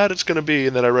how bad it's gonna be,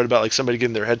 and then I read about like somebody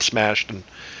getting their head smashed and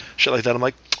shit like that. I'm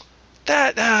like,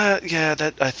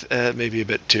 that may be a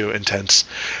bit too intense.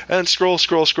 And scroll.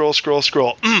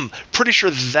 Pretty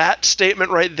sure that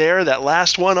statement right there, that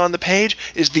last one on the page,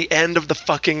 is the end of the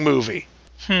fucking movie.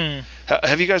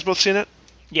 Have you guys both seen it?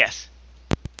 Yes.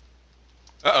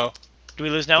 Uh-oh. Do we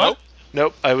lose Noah?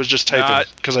 Nope. I was just typing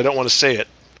because I don't want to say it.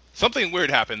 Something weird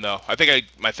happened though. I think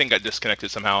my thing got disconnected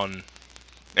somehow. And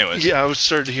anyways. Yeah, I was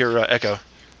starting to hear echo.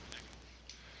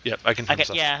 Yep, I can hear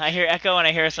myself. Yeah, I hear echo and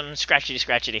I hear some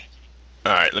scratchity.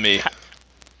 All right, let me.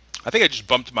 I think I just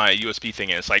bumped my USB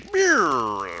thing and it's like.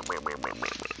 Yeah,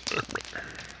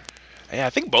 I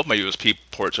think both my USB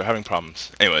ports are having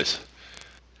problems. Anyways.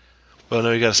 Well,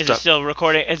 no, you gotta stop. Is it still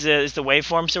recording? Is the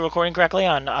waveform still recording correctly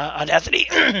on Audacity?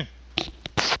 Yeah,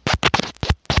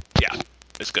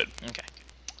 it's good. Okay.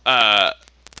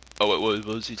 What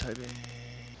was he typing?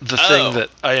 The thing that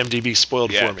IMDb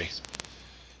spoiled for me.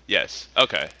 Yes.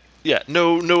 Okay. Yeah.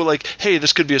 No. Like, hey,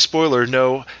 this could be a spoiler.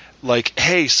 No. Like,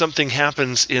 hey, something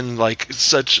happens in like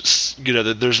such,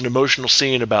 there's an emotional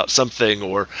scene about something,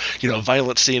 or a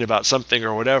violent scene about something,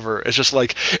 or whatever. It's just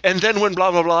like, and then when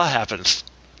blah blah blah happens.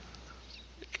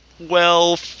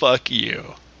 Well, fuck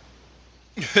you.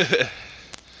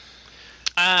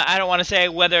 I don't want to say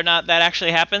whether or not that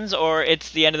actually happens, or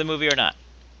it's the end of the movie or not.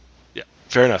 Yeah,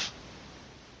 fair enough.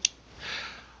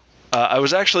 I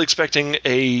was actually expecting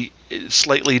a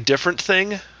slightly different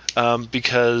thing,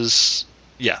 because,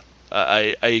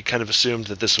 I kind of assumed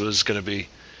that this was going to be,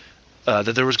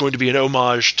 that there was going to be an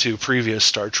homage to previous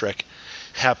Star Trek,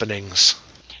 happenings.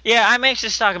 Yeah, I'm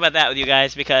anxious to talk about that with you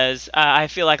guys because I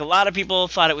feel like a lot of people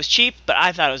thought it was cheap, but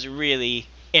I thought it was really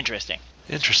interesting.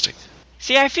 Interesting.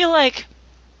 See, I feel like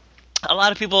a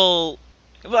lot of people,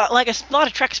 well, like a lot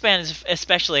of Trek fans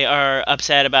especially, are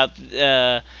upset about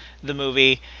the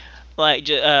movie, like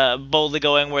boldly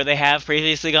going where they have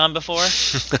previously gone before.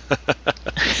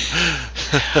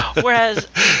 Whereas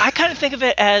I kind of think of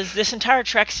it as this entire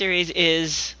Trek series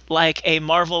is like a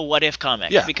Marvel What If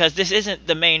comic, because this isn't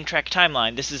the main Trek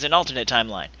timeline. This is an alternate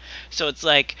timeline. So it's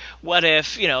like, what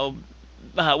if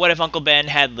what if Uncle Ben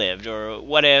had lived, or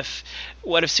what if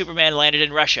Superman landed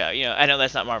in Russia? I know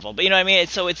that's not Marvel, but you know what I mean.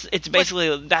 It's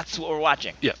basically that's what we're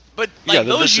watching. Yeah, but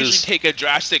those usually take a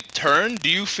drastic turn. Do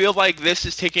you feel like this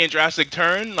is taking a drastic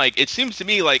turn? Like it seems to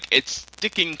me like it's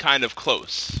sticking kind of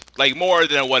close, like more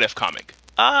than a What If comic.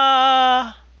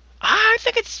 I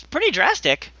think it's pretty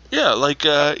drastic. Yeah, like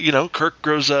Kirk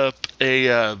grows up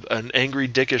an angry,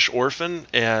 dickish orphan,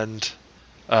 and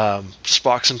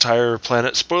Spock's entire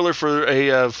planet. Spoiler for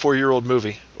a 4-year-old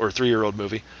movie or 3-year-old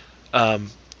movie.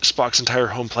 Spock's entire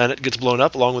home planet gets blown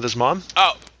up along with his mom.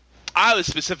 Oh, I was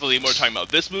specifically more talking about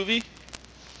this movie.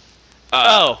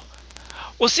 Well,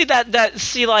 see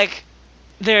like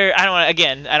there. I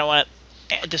don't want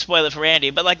to spoil it for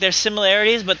Andy, but like there's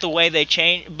similarities, but the way they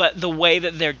change, but the way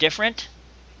that they're different,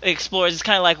 explores. It's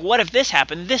kind of like, what if this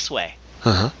happened this way?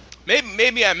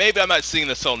 Maybe I'm not seeing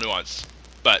the soul nuance,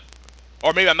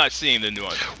 or maybe I'm not seeing the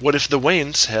nuance. What if the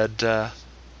Waynes had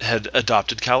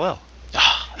adopted Kal-El?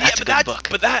 Oh, that's a good book.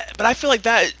 But I feel like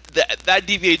that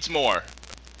deviates more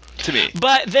to me.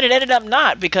 But then it ended up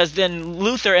not, because then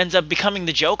Luther ends up becoming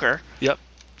the Joker. Yep.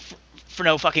 For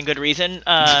no fucking good reason.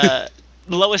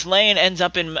 Lois Lane ends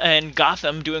up in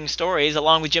Gotham doing stories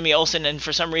along with Jimmy Olsen and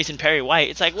for some reason Perry White.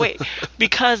 It's like, wait,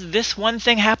 because this one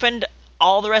thing happened,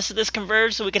 all the rest of this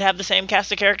converged so we could have the same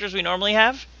cast of characters we normally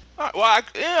have? All right,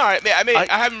 I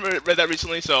haven't read that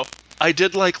recently, so... I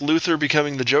did like Luther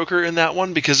becoming the Joker in that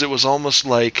one because it was almost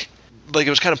like it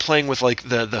was kind of playing with like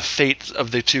the fate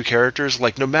of the two characters.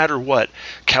 Like no matter what,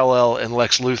 Kal-El and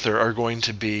Lex Luthor are going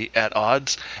to be at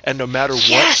odds, and no matter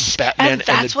what, Batman and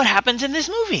that's what happens in this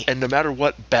movie. And no matter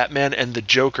what, Batman and the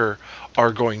Joker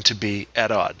are going to be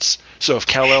at odds. So if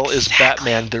Kal-El is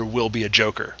Batman, there will be a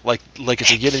Joker. Like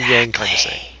it's a yin and yang kind of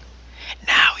thing.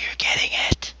 Now you're getting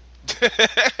it.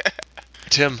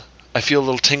 Tim, I feel a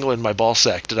little tingle in my ball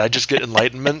sack. Did I just get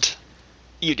enlightenment?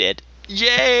 You did.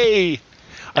 Yay!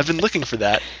 I've been looking for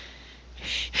that.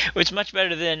 Which is much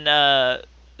better than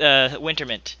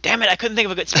Wintermint. Damn it, I couldn't think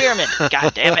of a good spearmint.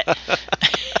 God damn it.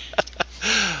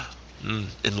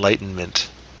 Enlightenment.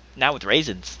 Now with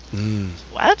raisins.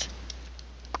 What?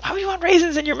 Why would you want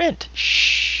raisins in your mint?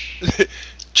 Shh.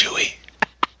 Chewy.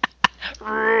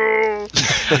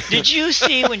 Did you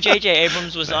see when J.J.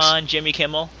 Abrams was on Jimmy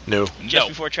Kimmel? No. Just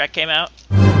before Trek came out?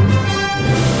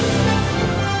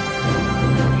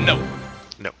 No.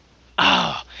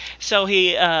 Oh, so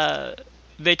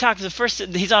they talked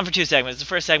he's on for 2 segments. The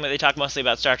first segment, they talk mostly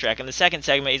about Star Trek. And the second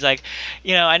segment, he's like,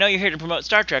 I know you're here to promote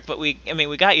Star Trek, but we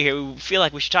got you here. We feel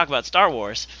like we should talk about Star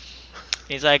Wars.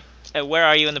 He's like, where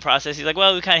are you in the process? He's like,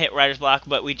 well, we kind of hit writer's block,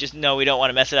 but we just know we don't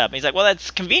want to mess it up. And he's like, well, that's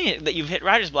convenient that you've hit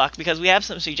writer's block because we have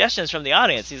some suggestions from the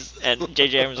audience. And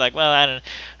J.J. Abrams was like, well, I don't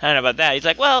know about that. He's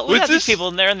like, well, we got these people,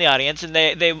 and they're in the audience, and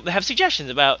they have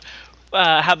suggestions about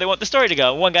how they want the story to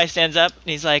go. One guy stands up, and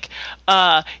he's like,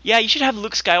 yeah, you should have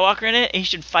Luke Skywalker in it, and he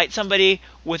should fight somebody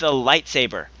with a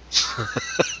lightsaber.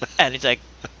 And he's like,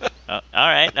 oh, all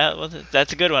right, well,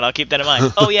 that's a good one. I'll keep that in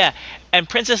mind. Oh, yeah, and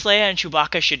Princess Leia and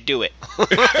Chewbacca should do it.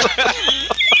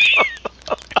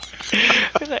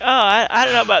 He's like, oh, I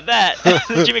don't know about that.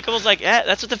 And Jimmy Kimmel's like, yeah,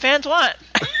 that's what the fans want.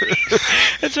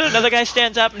 And so another guy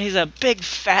stands up, and he's a big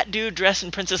fat dude dressed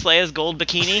in Princess Leia's gold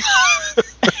bikini.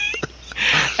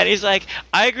 And he's like,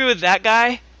 I agree with that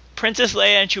guy. Princess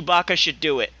Leia and Chewbacca should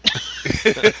do it.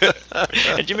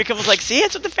 And Jimmy Kimmel's like, see,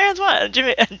 it's what the fans want.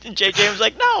 And J.J. was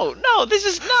like, no, this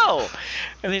is no.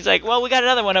 And he's like, well, we got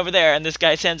another one over there. And this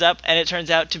guy stands up, and it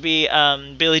turns out to be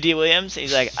Billy D. Williams.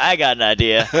 He's like, I got an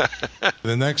idea.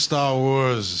 The next Star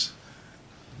Wars,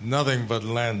 nothing but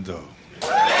Lando.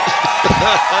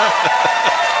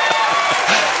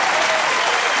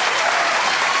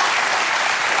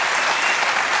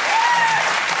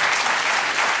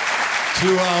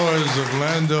 2 hours of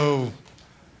Lando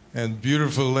and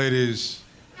beautiful ladies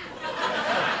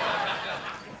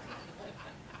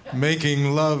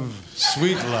making love,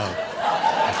 sweet love,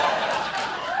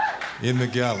 in the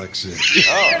galaxy.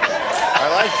 Oh, I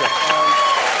like that.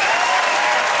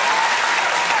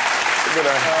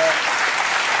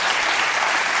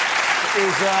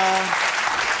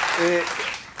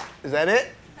 Is that it?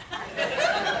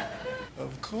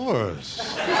 course.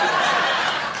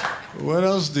 What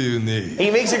else do you need? He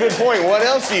makes a good point. What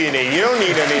else do you need? You don't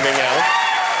need anything else.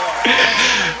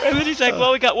 And then he's like,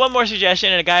 well, we got one more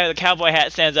suggestion, and a guy with a cowboy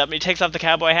hat stands up, and he takes off the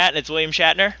cowboy hat, and it's William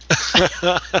Shatner.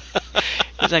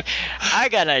 He's like, I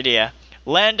got an idea.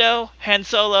 Lando, Han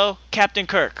Solo, Captain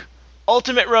Kirk.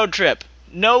 Ultimate road trip.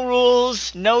 No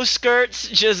rules, no skirts,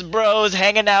 just bros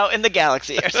hanging out in the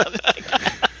galaxy or something like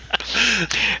that.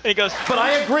 And he goes, but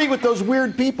I agree with those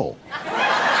weird people.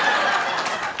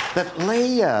 That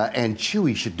Leia and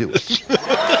Chewie should do it.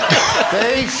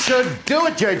 They should do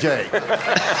it, JJ.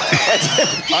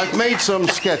 I've made some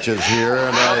sketches here,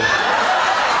 and I...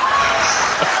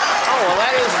 Oh, well,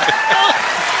 that is...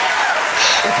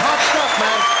 It's hot stuff,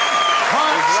 man.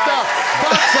 Hot stuff.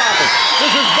 Box office.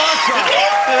 This is box office.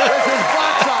 This is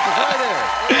box office right there.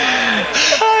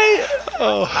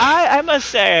 I must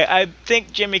say, I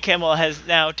think Jimmy Kimmel has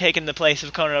now taken the place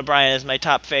of Conan O'Brien as my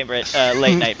top favorite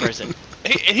late night person.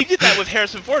 He did that with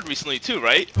Harrison Ford recently too,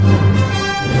 right?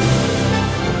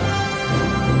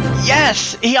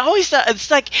 Yes, he always does.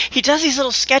 It's like he does these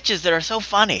little sketches that are so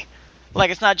funny. Like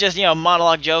it's not just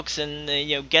monologue jokes and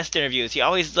guest interviews. He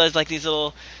always does like these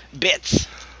little bits.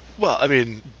 Well, I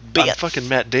mean, I'm fucking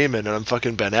Matt Damon and I'm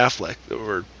fucking Ben Affleck.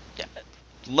 We're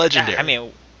legendary. I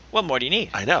mean, what more do you need?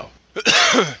 I know.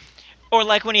 Or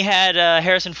like when he had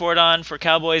Harrison Ford on for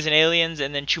Cowboys and Aliens,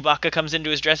 and then Chewbacca comes into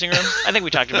his dressing room. I think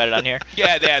we talked about it on here.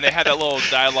 Yeah, they had that little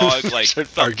dialogue, like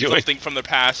something from the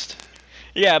past.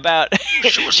 Yeah, about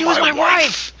she was my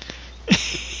wife.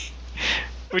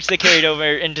 Which they carried over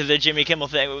into the Jimmy Kimmel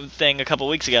thing a couple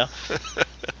weeks ago.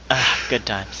 Good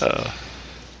times.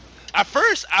 At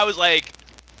first, I was like,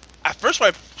 when I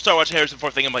started watching Harrison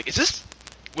Ford thing, I'm like,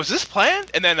 was this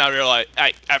planned? And then I realized,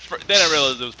 then I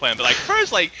realized it was planned. But like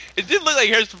first, like it did look like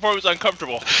Harrison Ford was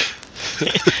uncomfortable.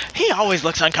 He always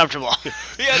looks uncomfortable.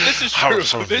 Yeah, this is true.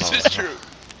 This is true.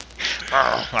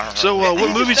 So,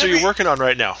 what movies are you working on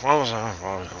right now?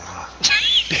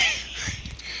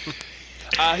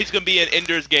 He's gonna be in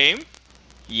Ender's Game.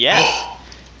 Yes.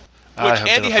 Which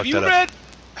Andy, have you read?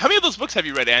 How many of those books have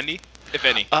you read, Andy? If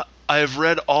any? I have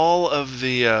read all of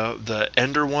the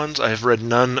Ender ones. I have read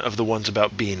none of the ones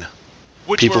about Bean.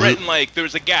 Which were written like there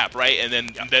was a gap, right? And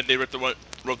then they wrote the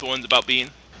ones about Bean.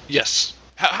 Yes.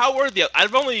 How were the? I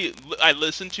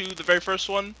listened to the very first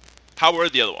one. How were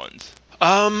the other ones?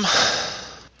 Are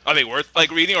they worth like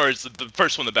reading, or is the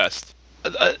first one the best?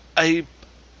 I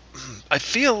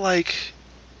feel like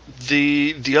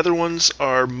the other ones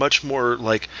are much more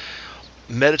like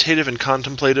meditative and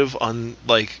contemplative on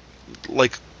like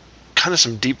kind of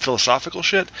some deep philosophical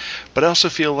shit, but I also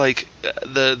feel like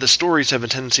the stories have a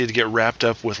tendency to get wrapped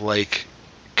up with like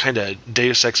kind of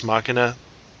Deus Ex Machina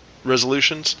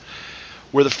resolutions,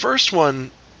 where the first one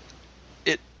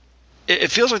it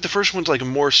feels like the first one's like a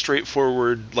more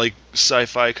straightforward like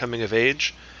sci-fi coming of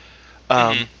age,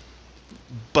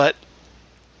 but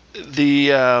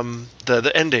the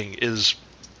ending is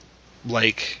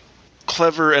like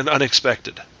clever and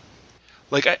unexpected.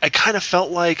 Like I kind of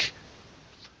felt like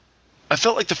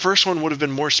the first one would have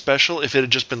been more special if it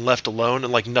had just been left alone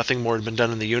and like nothing more had been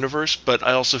done in the universe. But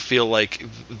I also feel like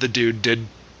the dude did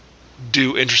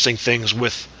do interesting things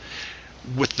with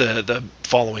the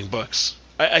following books.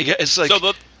 I guess it's like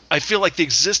I feel like the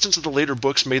existence of the later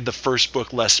books made the first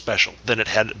book less special than it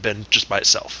had been just by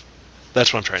itself.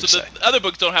 That's what I'm trying to say. The other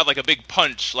books don't have like a big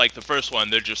punch like the first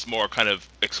one. They're just more kind of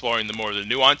exploring the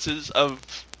nuances of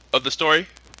the story.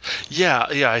 Yeah,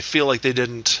 I feel like they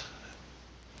didn't.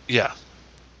 Yeah.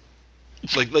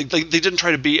 Like they didn't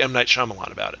try to be M. Night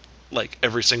Shyamalan about it. Like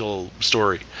every single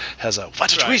story has a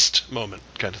what a twist moment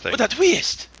kind of thing. What a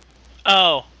twist!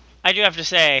 Oh, I do have to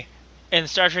say, in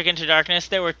Star Trek Into Darkness,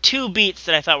 there were 2 beats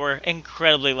that I thought were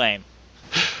incredibly lame.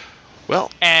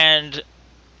 Well, and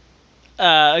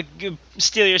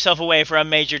steal yourself away for a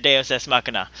major Deus Ex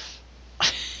Machina.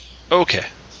 Okay.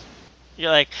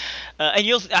 You're like,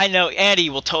 and I know Andy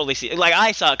will totally see it. Like,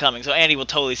 I saw it coming, so Andy will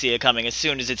totally see it coming as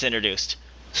soon as it's introduced.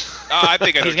 I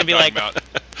think I know he's what gonna you're be like, about.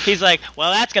 He's like,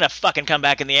 well, that's gonna fucking come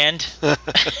back in the end.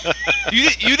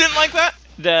 You didn't like that?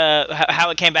 How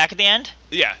it came back at the end?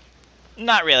 Yeah.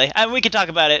 Not really. I mean, we could talk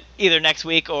about it either next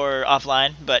week or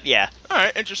offline, but yeah. All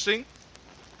right, interesting.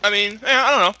 I mean, I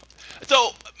don't know.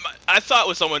 So I saw it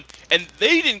with someone, and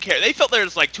they didn't care. They felt there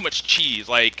was like too much cheese,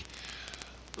 like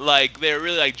they're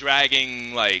really like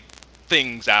dragging like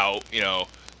things out,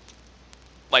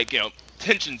 like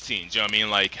tension scenes. You know what I mean?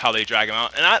 Like how they drag them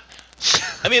out. And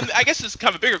I mean, I guess it's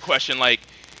kind of a bigger question. Like,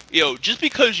 just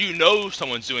because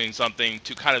someone's doing something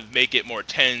to kind of make it more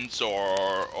tense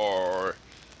or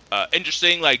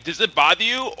interesting? Like, does it bother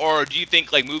you, or do you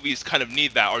think like movies kind of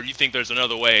need that, or do you think there's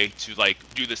another way to like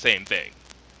do the same thing?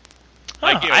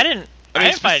 Like, I didn't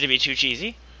find it to be too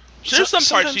cheesy. There's some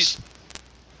parts.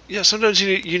 Sometimes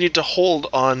you need to hold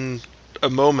on a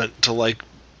moment to like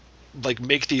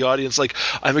make the audience like,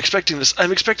 I'm expecting this.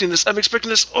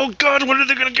 Oh God, when are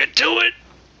they gonna get to it?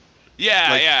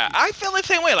 Yeah. I feel the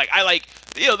same way. Like,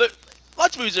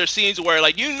 lots of movies are scenes where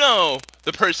like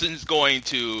the person's going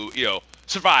to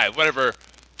survive whatever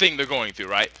thing they're going through,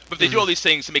 right? But they do all these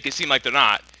things to make it seem like they're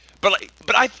not.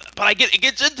 But I get it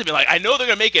gets into me. Like, I know they're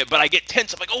gonna make it, but I get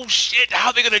tense. I'm like, oh shit, how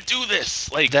are they gonna do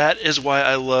this? Like, that is why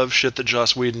I love shit that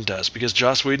Joss Whedon does, because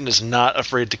Joss Whedon is not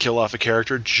afraid to kill off a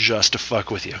character just to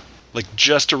fuck with you, like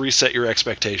just to reset your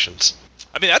expectations.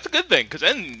 I mean, that's a good thing, because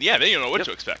then you don't know what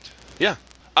to expect. Yeah.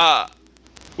 Well,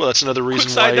 that's another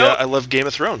reason why I love Game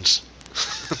of Thrones.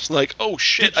 It's like, oh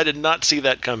shit, I did not see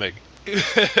that coming.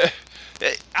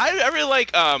 I really like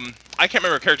I can't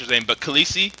remember her character's name, but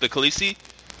Khaleesi.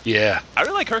 Yeah. I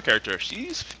really like her character.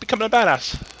 She's becoming a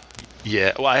badass.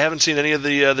 Yeah. Well, I haven't seen any of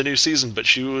the new season, but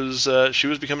she was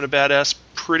becoming a badass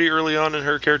pretty early on in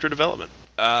her character development.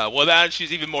 Well, now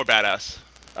she's even more badass.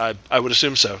 I would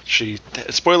assume so. She,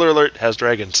 spoiler alert, has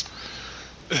dragons.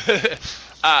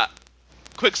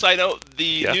 Quick side note: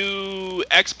 the new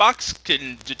Xbox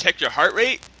can detect your heart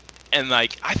rate, and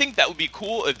like, I think that would be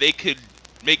cool if they could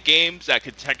make games that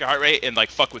could detect your heart rate and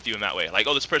like fuck with you in that way. Like,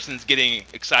 oh, this person's getting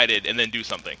excited, and then do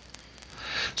something.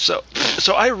 So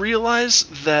I realize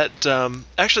that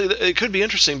actually it could be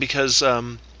interesting, because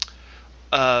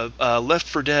Left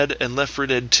 4 Dead and Left 4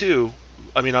 Dead 2.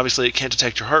 I mean, obviously it can't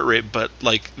detect your heart rate, but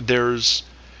like there's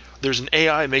an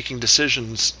AI making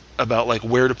decisions about like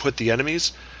where to put the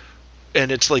enemies,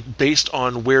 and it's like based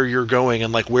on where you're going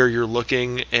and like where you're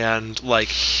looking, and like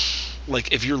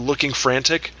if you're looking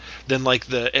frantic, then like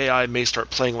the AI may start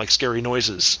playing like scary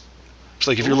noises. It's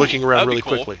like if you're looking around really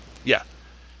quickly. Yeah.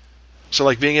 So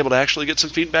like being able to actually get some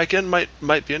feedback in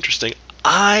might be interesting.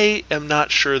 I am not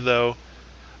sure though.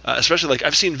 Especially like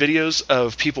I've seen videos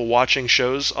of people watching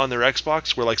shows on their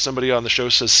Xbox where like somebody on the show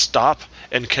says stop,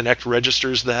 and Kinect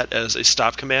registers that as a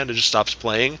stop command and just stops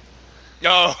playing.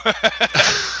 No.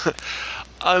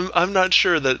 I'm not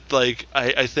sure that like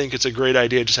I think it's a great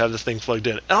idea to just have the thing plugged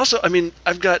in. And also, I mean,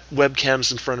 I've got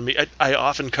webcams in front of me. I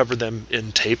often cover them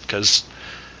in tape because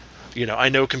I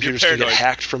know computers can get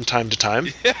hacked from time to time.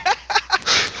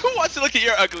 Who wants to look at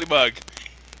your ugly mug?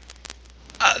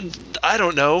 I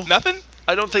don't know. Nothing?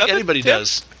 I don't think anybody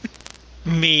does.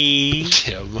 Me.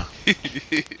 Tim.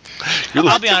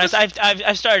 I'll be honest,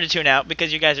 I've started to tune out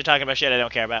because you guys are talking about shit I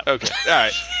don't care about. Okay. All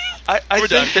right. I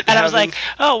think that I was like,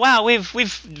 oh wow, we've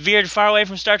veered far away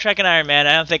from Star Trek and Iron Man.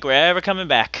 I don't think we're ever coming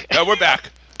back. No, we're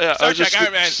back. Star Trek,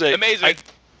 Iron Man, say, amazing.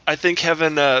 I think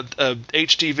having a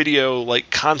HD video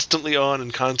like constantly on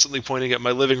and constantly pointing at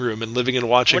my living room and living and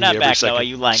watching me every second. We're not back, Noah,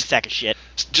 you lying sack of shit.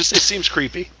 Just, it seems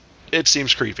creepy. It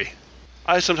seems creepy.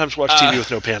 I sometimes watch TV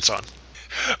with no pants on.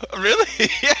 Really?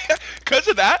 Yeah, because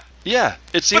of that? Yeah,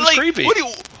 it seems creepy. All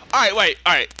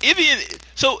right.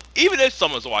 Even if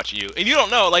someone's watching you and you don't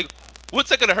know, like, what's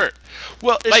that gonna hurt?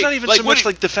 Well, it's not even so much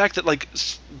like the fact that like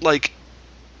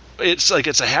it's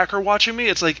a hacker watching me.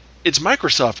 It's like it's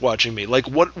Microsoft watching me. Like,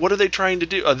 what are they trying to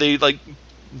do? Are they like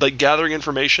gathering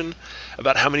information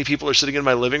about how many people are sitting in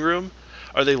my living room?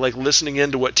 Are they like listening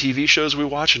in to what TV shows we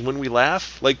watch and when we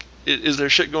laugh? Like, is there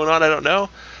shit going on I don't know?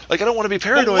 Like, I don't want to be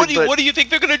paranoid. But what do you think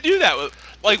they're going to do that with?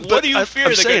 Like, what do you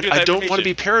fear they're going to do that? I don't want to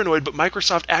be paranoid, but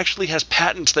Microsoft actually has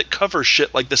patents that cover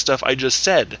shit like the stuff I just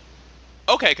said.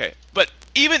 Okay. But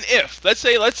even if, let's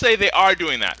say they are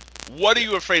doing that, what are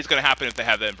you afraid is going to happen if they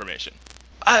have that information?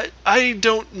 I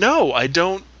don't know. I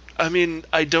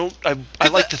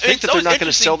like to think that they're not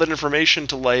going to sell that information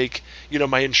to like,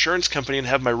 my insurance company and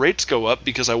have my rates go up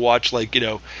because I watch like,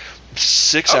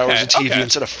 6 hours of TV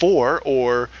instead of 4,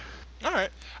 or. All right.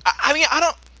 I mean, I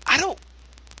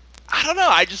don't know.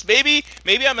 I just maybe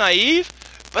I'm naive,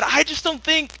 but I just don't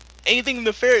think anything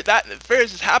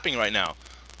nefarious is happening right now.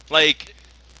 Like,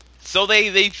 so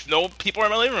they know people are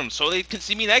in my living room, so they can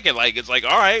see me naked. Like, it's like,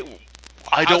 all right,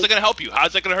 how's it going to help you?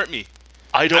 How's it going to hurt me?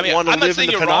 I don't want to live in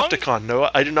the panopticon,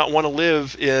 Noah. I do not want to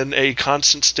live in a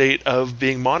constant state of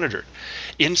being monitored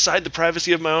inside the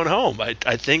privacy of my own home. I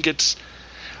think it's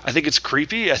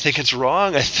creepy. I think it's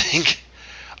wrong. I think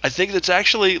that's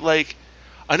actually like,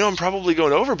 I know I'm probably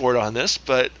going overboard on this,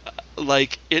 but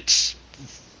like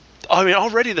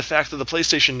already the fact that the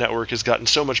PlayStation Network has gotten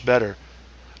so much better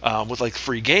with like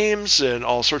free games and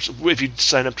all sorts of, if you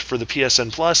sign up for the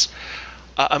PSN Plus,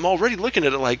 I'm already looking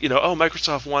at it like,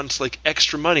 Microsoft wants like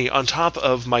extra money on top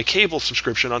of my cable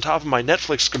subscription, on top of my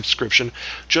Netflix subscription,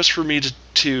 just for me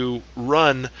to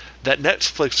run that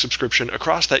Netflix subscription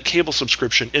across that cable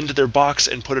subscription into their box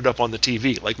and put it up on the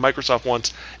TV. Like, Microsoft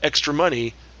wants extra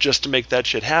money just to make that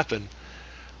shit happen.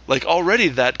 Like, already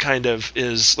that kind of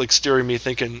is like steering me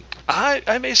thinking,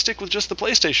 I may stick with just the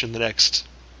PlayStation the next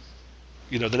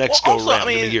go around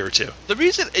in a year or two. The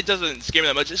reason it doesn't scare me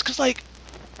that much is because, like,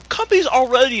 companies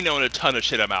already know a ton of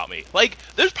shit about me. Like,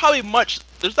 there's not much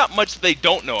that they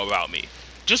don't know about me,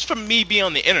 just from me being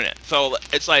on the internet. So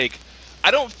it's like,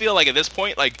 I don't feel like at this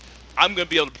point, like, I'm going to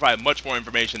be able to provide much more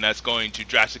information that's going to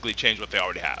drastically change what they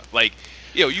already have. Like,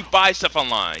 you buy stuff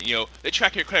online, they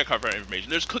track your credit card information.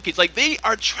 There's cookies. Like, they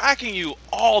are tracking you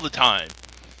all the time.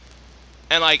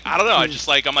 And, like, I don't know,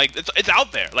 I'm like, it's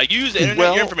out there. Like, you use the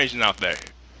internet, your information's out there.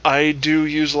 I do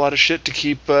use a lot of shit to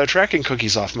keep tracking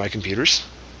cookies off my computers.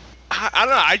 I don't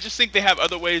know. I just think they have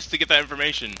other ways to get that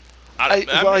information. I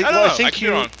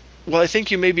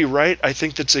think you may be right. I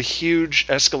think that's a huge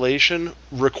escalation,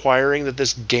 requiring that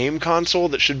this game console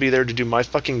that should be there to do my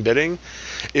fucking bidding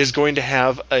is going to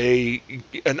have an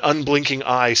unblinking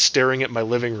eye staring at my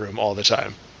living room all the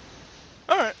time.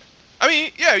 All right. I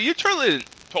mean, yeah, you're totally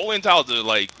entitled to,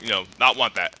 like, not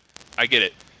want that. I get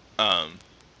it.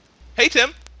 Hey,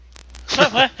 Tim.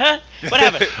 What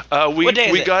happened?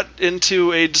 We got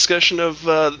into a discussion of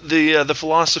the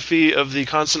philosophy of the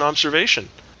constant observation.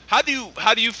 How do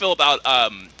you feel about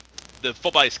the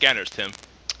full body scanners, Tim?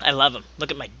 I love them. Look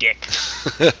at my dick.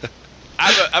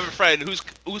 I have a friend who's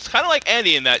kind of like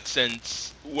Andy in that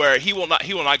sense, where he will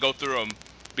not go through them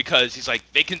because he's like,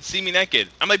 they can see me naked.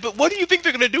 I'm like, but what do you think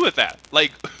they're gonna do with that?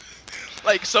 Like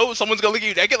so someone's gonna look at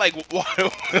you naked? Like,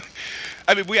 why?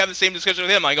 I mean, we have the same discussion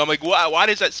with him. I'm like, why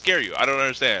does that scare you? I don't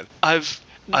understand.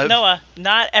 Noah,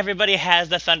 not everybody has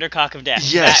the thundercock of death.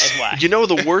 Yes. That is why. You know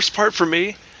the worst part for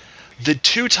me? The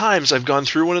 2 times I've gone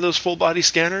through one of those full body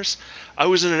scanners, I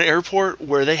was in an airport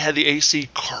where they had the AC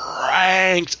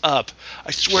cranked up.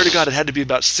 I swear to God, it had to be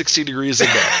about 60 degrees in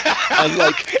there. I'm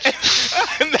like,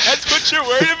 and that's what you're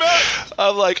worried about?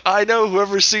 I'm like, I know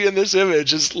whoever's seeing this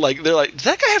image is like, they're like, does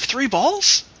that guy have 3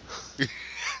 balls?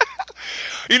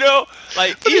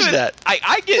 Like, what is that?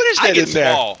 I get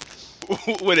small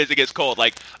when it gets cold.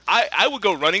 Like, I would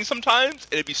go running sometimes,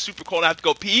 and it'd be super cold, and I have to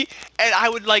go pee, and I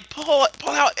would, like, pull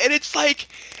out, and it's like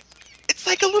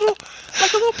a little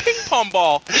ping pong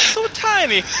ball. It's so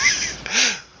tiny.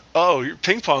 Oh, your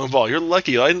ping pong ball. You're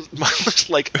lucky. Mine looks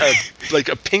like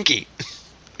a pinky.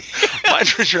 Mine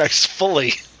retracts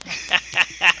fully.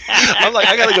 I'm like,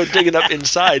 I gotta go dig it up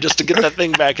inside just to get that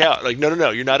thing back out. Like,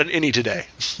 no, you're not an innie today.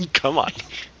 Come on.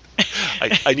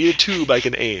 I need a tube I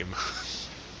can aim.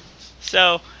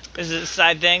 So, this is a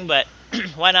side thing, but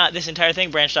why not this entire thing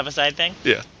branched off a side thing?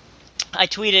 Yeah. I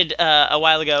tweeted a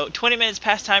while ago, 20 minutes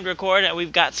past time to record, and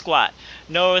we've got squat.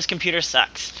 Noah's computer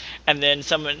sucks. And then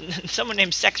someone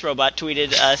named Sex Robot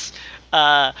tweeted us,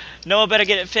 Noah better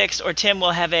get it fixed, or Tim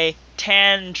will have a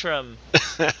tantrum.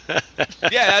 Yeah,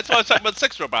 that's why I was talking about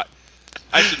Sex Robot.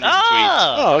 I should read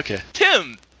Oh, okay.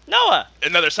 Tim. Noah.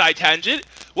 Another side tangent.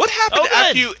 What happened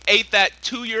after you ate that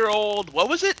 2-year-old, what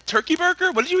was it? Turkey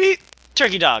burger? What did you eat?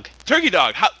 Turkey dog. Turkey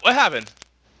dog. What happened?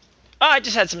 Oh, I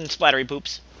just had some splattery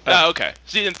poops. Oh, okay.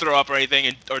 So you didn't throw up or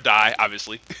anything or die,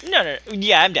 obviously. No.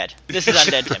 Yeah, I'm dead. This is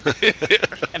undead Tim.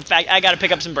 In fact, I gotta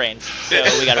pick up some brains, so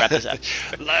we gotta wrap this up.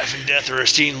 Life and death are a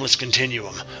seamless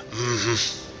continuum.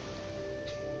 Mm-hmm.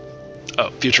 Oh,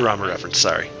 Futurama reference,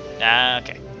 sorry.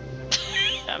 Okay.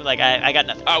 I'm like, I got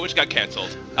nothing. Which got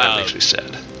canceled. That makes me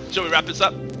sad. Shall we wrap this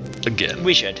up? Again.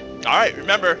 We should. Alright,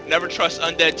 remember, never trust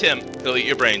undead Tim. He'll eat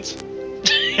your brains.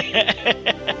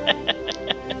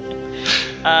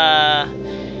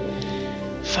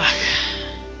 Fuck.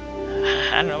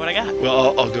 I don't know what I got.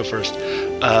 Well, I'll go first.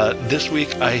 This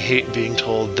week, I hate being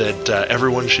told that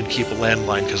everyone should keep a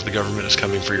landline because the government is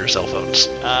coming for your cell phones.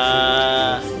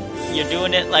 You're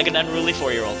doing it like an unruly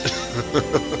 4-year-old.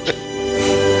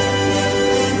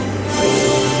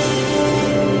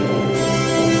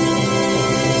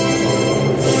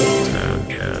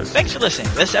 Thanks for listening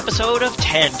to this episode of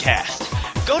TANcast.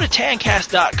 Go to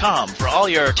TANcast.com for all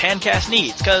your TANcast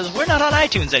needs, because we're not on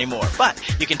iTunes anymore. But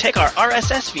you can take our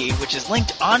RSS feed, which is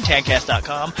linked on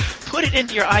TANcast.com, put it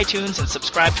into your iTunes, and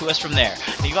subscribe to us from there.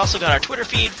 And you've also got our Twitter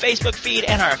feed, Facebook feed,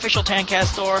 and our official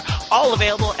TANcast store, all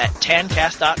available at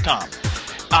TANcast.com.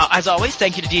 As always,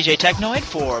 thank you to DJ Technoid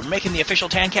for making the official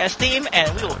TANcast theme,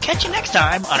 and we will catch you next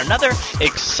time on another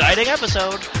exciting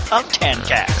episode of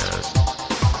TANcast.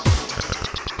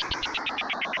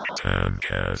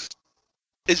 TANcast.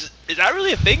 Is that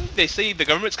really a thing? They say the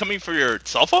government's coming for your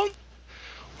cell phone?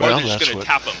 Or Well, they're just that's going to what-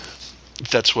 tap them.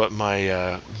 That's what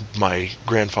my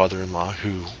grandfather-in-law,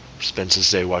 who spends his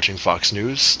day watching Fox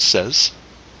News, says.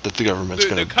 That the government's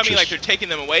going They're to coming like they're taking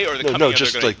them away, or they're coming no, and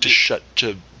just they're going like to shut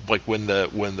to like when the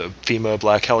FEMA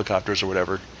black helicopters or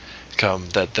whatever come,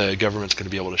 that the government's going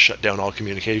to be able to shut down all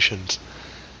communications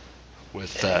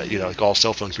with like all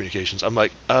cell phone communications. I'm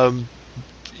like,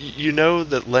 you know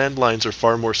that landlines are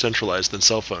far more centralized than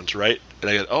cell phones, right?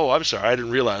 And I go, oh, I'm sorry, I didn't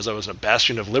realize I was a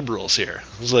bastion of liberals here.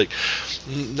 I was like,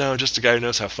 no, just a guy who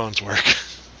knows how phones work.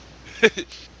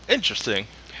 Interesting.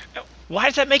 Why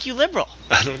does that make you liberal?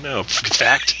 I don't know.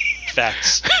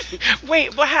 Facts.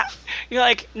 Wait, what? You're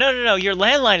like, no. Your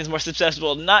landline is more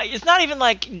susceptible. It's not even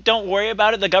like, don't worry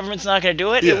about it. The government's not going to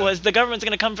do it. Yeah. It was the government's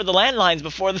going to come for the landlines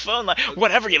before the phone line.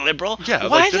 Whatever, you liberal. Yeah.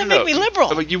 Why does that make me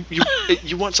liberal? Like you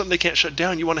want something they can't shut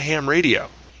down. You want a ham radio.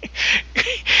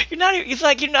 You're not. It's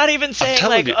like you're not even saying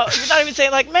like. You're not even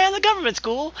saying like, man, the government's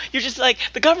cool. You're just like,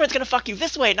 the government's going to fuck you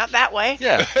this way, not that way.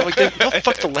 Yeah. Like they'll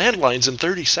fuck the landlines in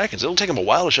 30 seconds. It'll take them a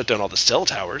while to shut down all the cell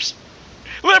towers.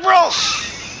 Liberal.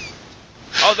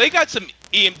 Oh, they got some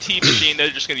EMT machine they're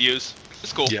just going to use.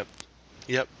 It's cool.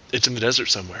 Yep. It's in the desert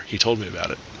somewhere. He told me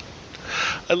about it.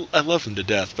 I love him to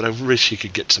death, but I wish he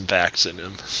could get some backs in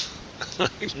him.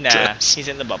 Nah, he's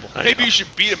in the bubble. Maybe you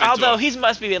should beat him into Although him. he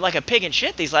must be like a pig in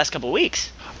shit these last couple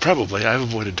weeks. Probably. I've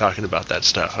avoided talking about that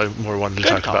stuff. I more wanted to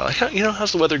talk about, like,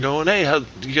 how's the weather going? Hey, how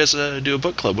you guys do a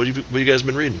book club? What you guys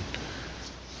been reading?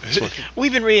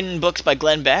 We've been reading books by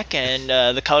Glenn Beck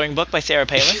and the coloring book by Sarah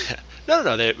Palin.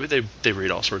 No. They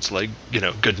read all sorts of, like,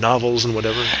 good novels and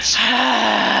whatever.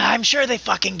 I'm sure they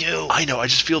fucking do. I know. I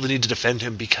just feel the need to defend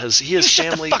him because he has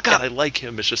family shut the fuck up. and I like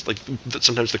him. It's just like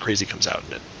sometimes the crazy comes out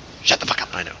in it. Shut the fuck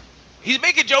up. I know. He's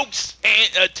making jokes,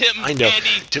 and Tim. I know.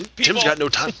 Andy, Tim's got no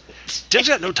time. Tim's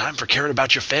got no time for caring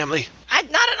about your family. Not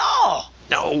at all.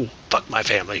 No, fuck my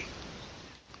family.